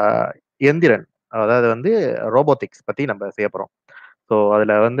 எந்திரன் அதாவது வந்து ரோபோட்டிக்ஸ் பத்தி நம்ம செய்ய போறோம். ஸோ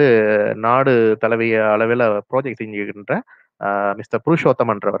அதுல வந்து நாடு தழுவிய அளவில ப்ராஜெக்ட் செஞ்சுகின்ற மிஸ்டர்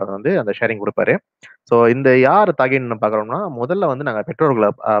புருஷோத்தமன்றவர் வந்து அந்த ஷேரிங் குடுப்பாரு. ஸோ இந்த யார் டார்கெட்ன்னு பார்க்குறோம்னா, முதல்ல வந்து நாங்க பெற்றோர்கள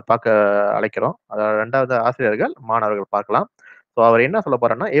பார்க்க அழைக்கிறோம். 2வது ஆசிரியர்கள், மாணவர்கள் பார்க்கலாம். ஸோ அவர் என்ன சொல்லப்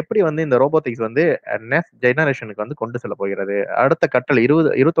போறார்ன்னா, எப்படி வந்து இந்த ரோபோட்டிக்ஸ் வந்து நெக்ஸ்ட் ஜெனரேஷனுக்கு வந்து கொண்டு செல்லப் போகிறது. அடுத்த கட்டளை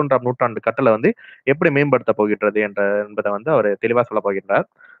 21ஆம் நூற்றாண்டு கட்டளை வந்து எப்படி மேம்படுத்தப் போகின்றது என்பத வந்து அவர் தெளிவா சொல்லப் போகின்றார்.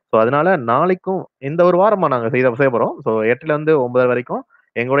 ஸோ அதனால நாளைக்கும் இந்த ஒரு வாரமா நாங்க செய்ய போறோம். ஸோ 8:00லேருந்து 9:00 வரைக்கும்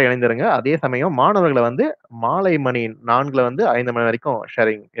எங்கூட இணைந்திருங்க. அதே சமயம் மாணவர்கள வந்து மாலை மணி 4ல வந்து 5 மணி வரைக்கும்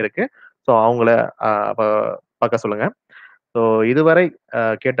ஷேரிங் இருக்கு. ஸோ அவங்கள அ ப பார்க்க சொல்லுங்க. ஸோ இதுவரை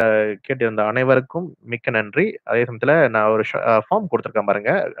கேட்ட கேட்டிருந்த அனைவருக்கும் மிக்க நன்றி. அதே சமயத்துல நான் ஒரு ஃபார்ம் குடுத்துருக்கேன்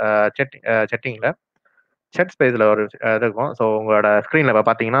பாருங்க. செட்டிங்ல chat ஸ்பேஸ்ல ஒரு இது இருக்கும். ஸோ உங்களோட ஸ்க்ரீன்ல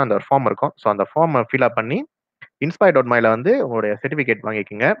பார்த்தீங்கன்னா, அந்த ஒரு ஃபார்ம் இருக்கும். ஸோ அந்த ஃபார்ம ஃபில் அப் பண்ணி inspire.myல வந்து உங்களுடைய சர்டிஃபிகேட்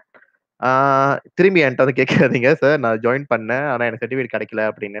வாங்கிக்கங்க. ஆ திரும்பி என்ட்ட வந்து கேட்காதீங்க, "சார் நான் ஜாயின் பண்ணேன். ஆனா எனக்கு சர்டிஃபிகேட் கிடைக்கல"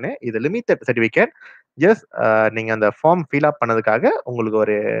 அப்படின்னு. இது லிமிட்டட் சர்டிஃபிகேட். ஜஸ்ட் நீங்க அந்த ஃபார்ம் ஃபில் அப் பண்ணதுக்காக உங்களுக்கு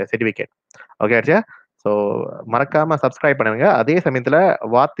ஒரு சர்டிஃபிகேட். ஓகே ஆச்சா? ஸோ மறக்காம சப்ஸ்கிரைப் பண்ணுங்க. அதே சமயத்துல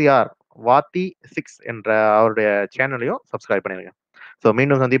வாத்தி6 என்ற அவருடைய சேனலையும் சப்ஸ்கிரைப் பண்ணிருங்க. ஸோ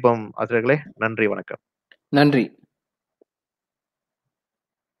மீண்டும் சந்திப்போம் ஆசிரியர்களே. நன்றி, வணக்கம். நன்றி.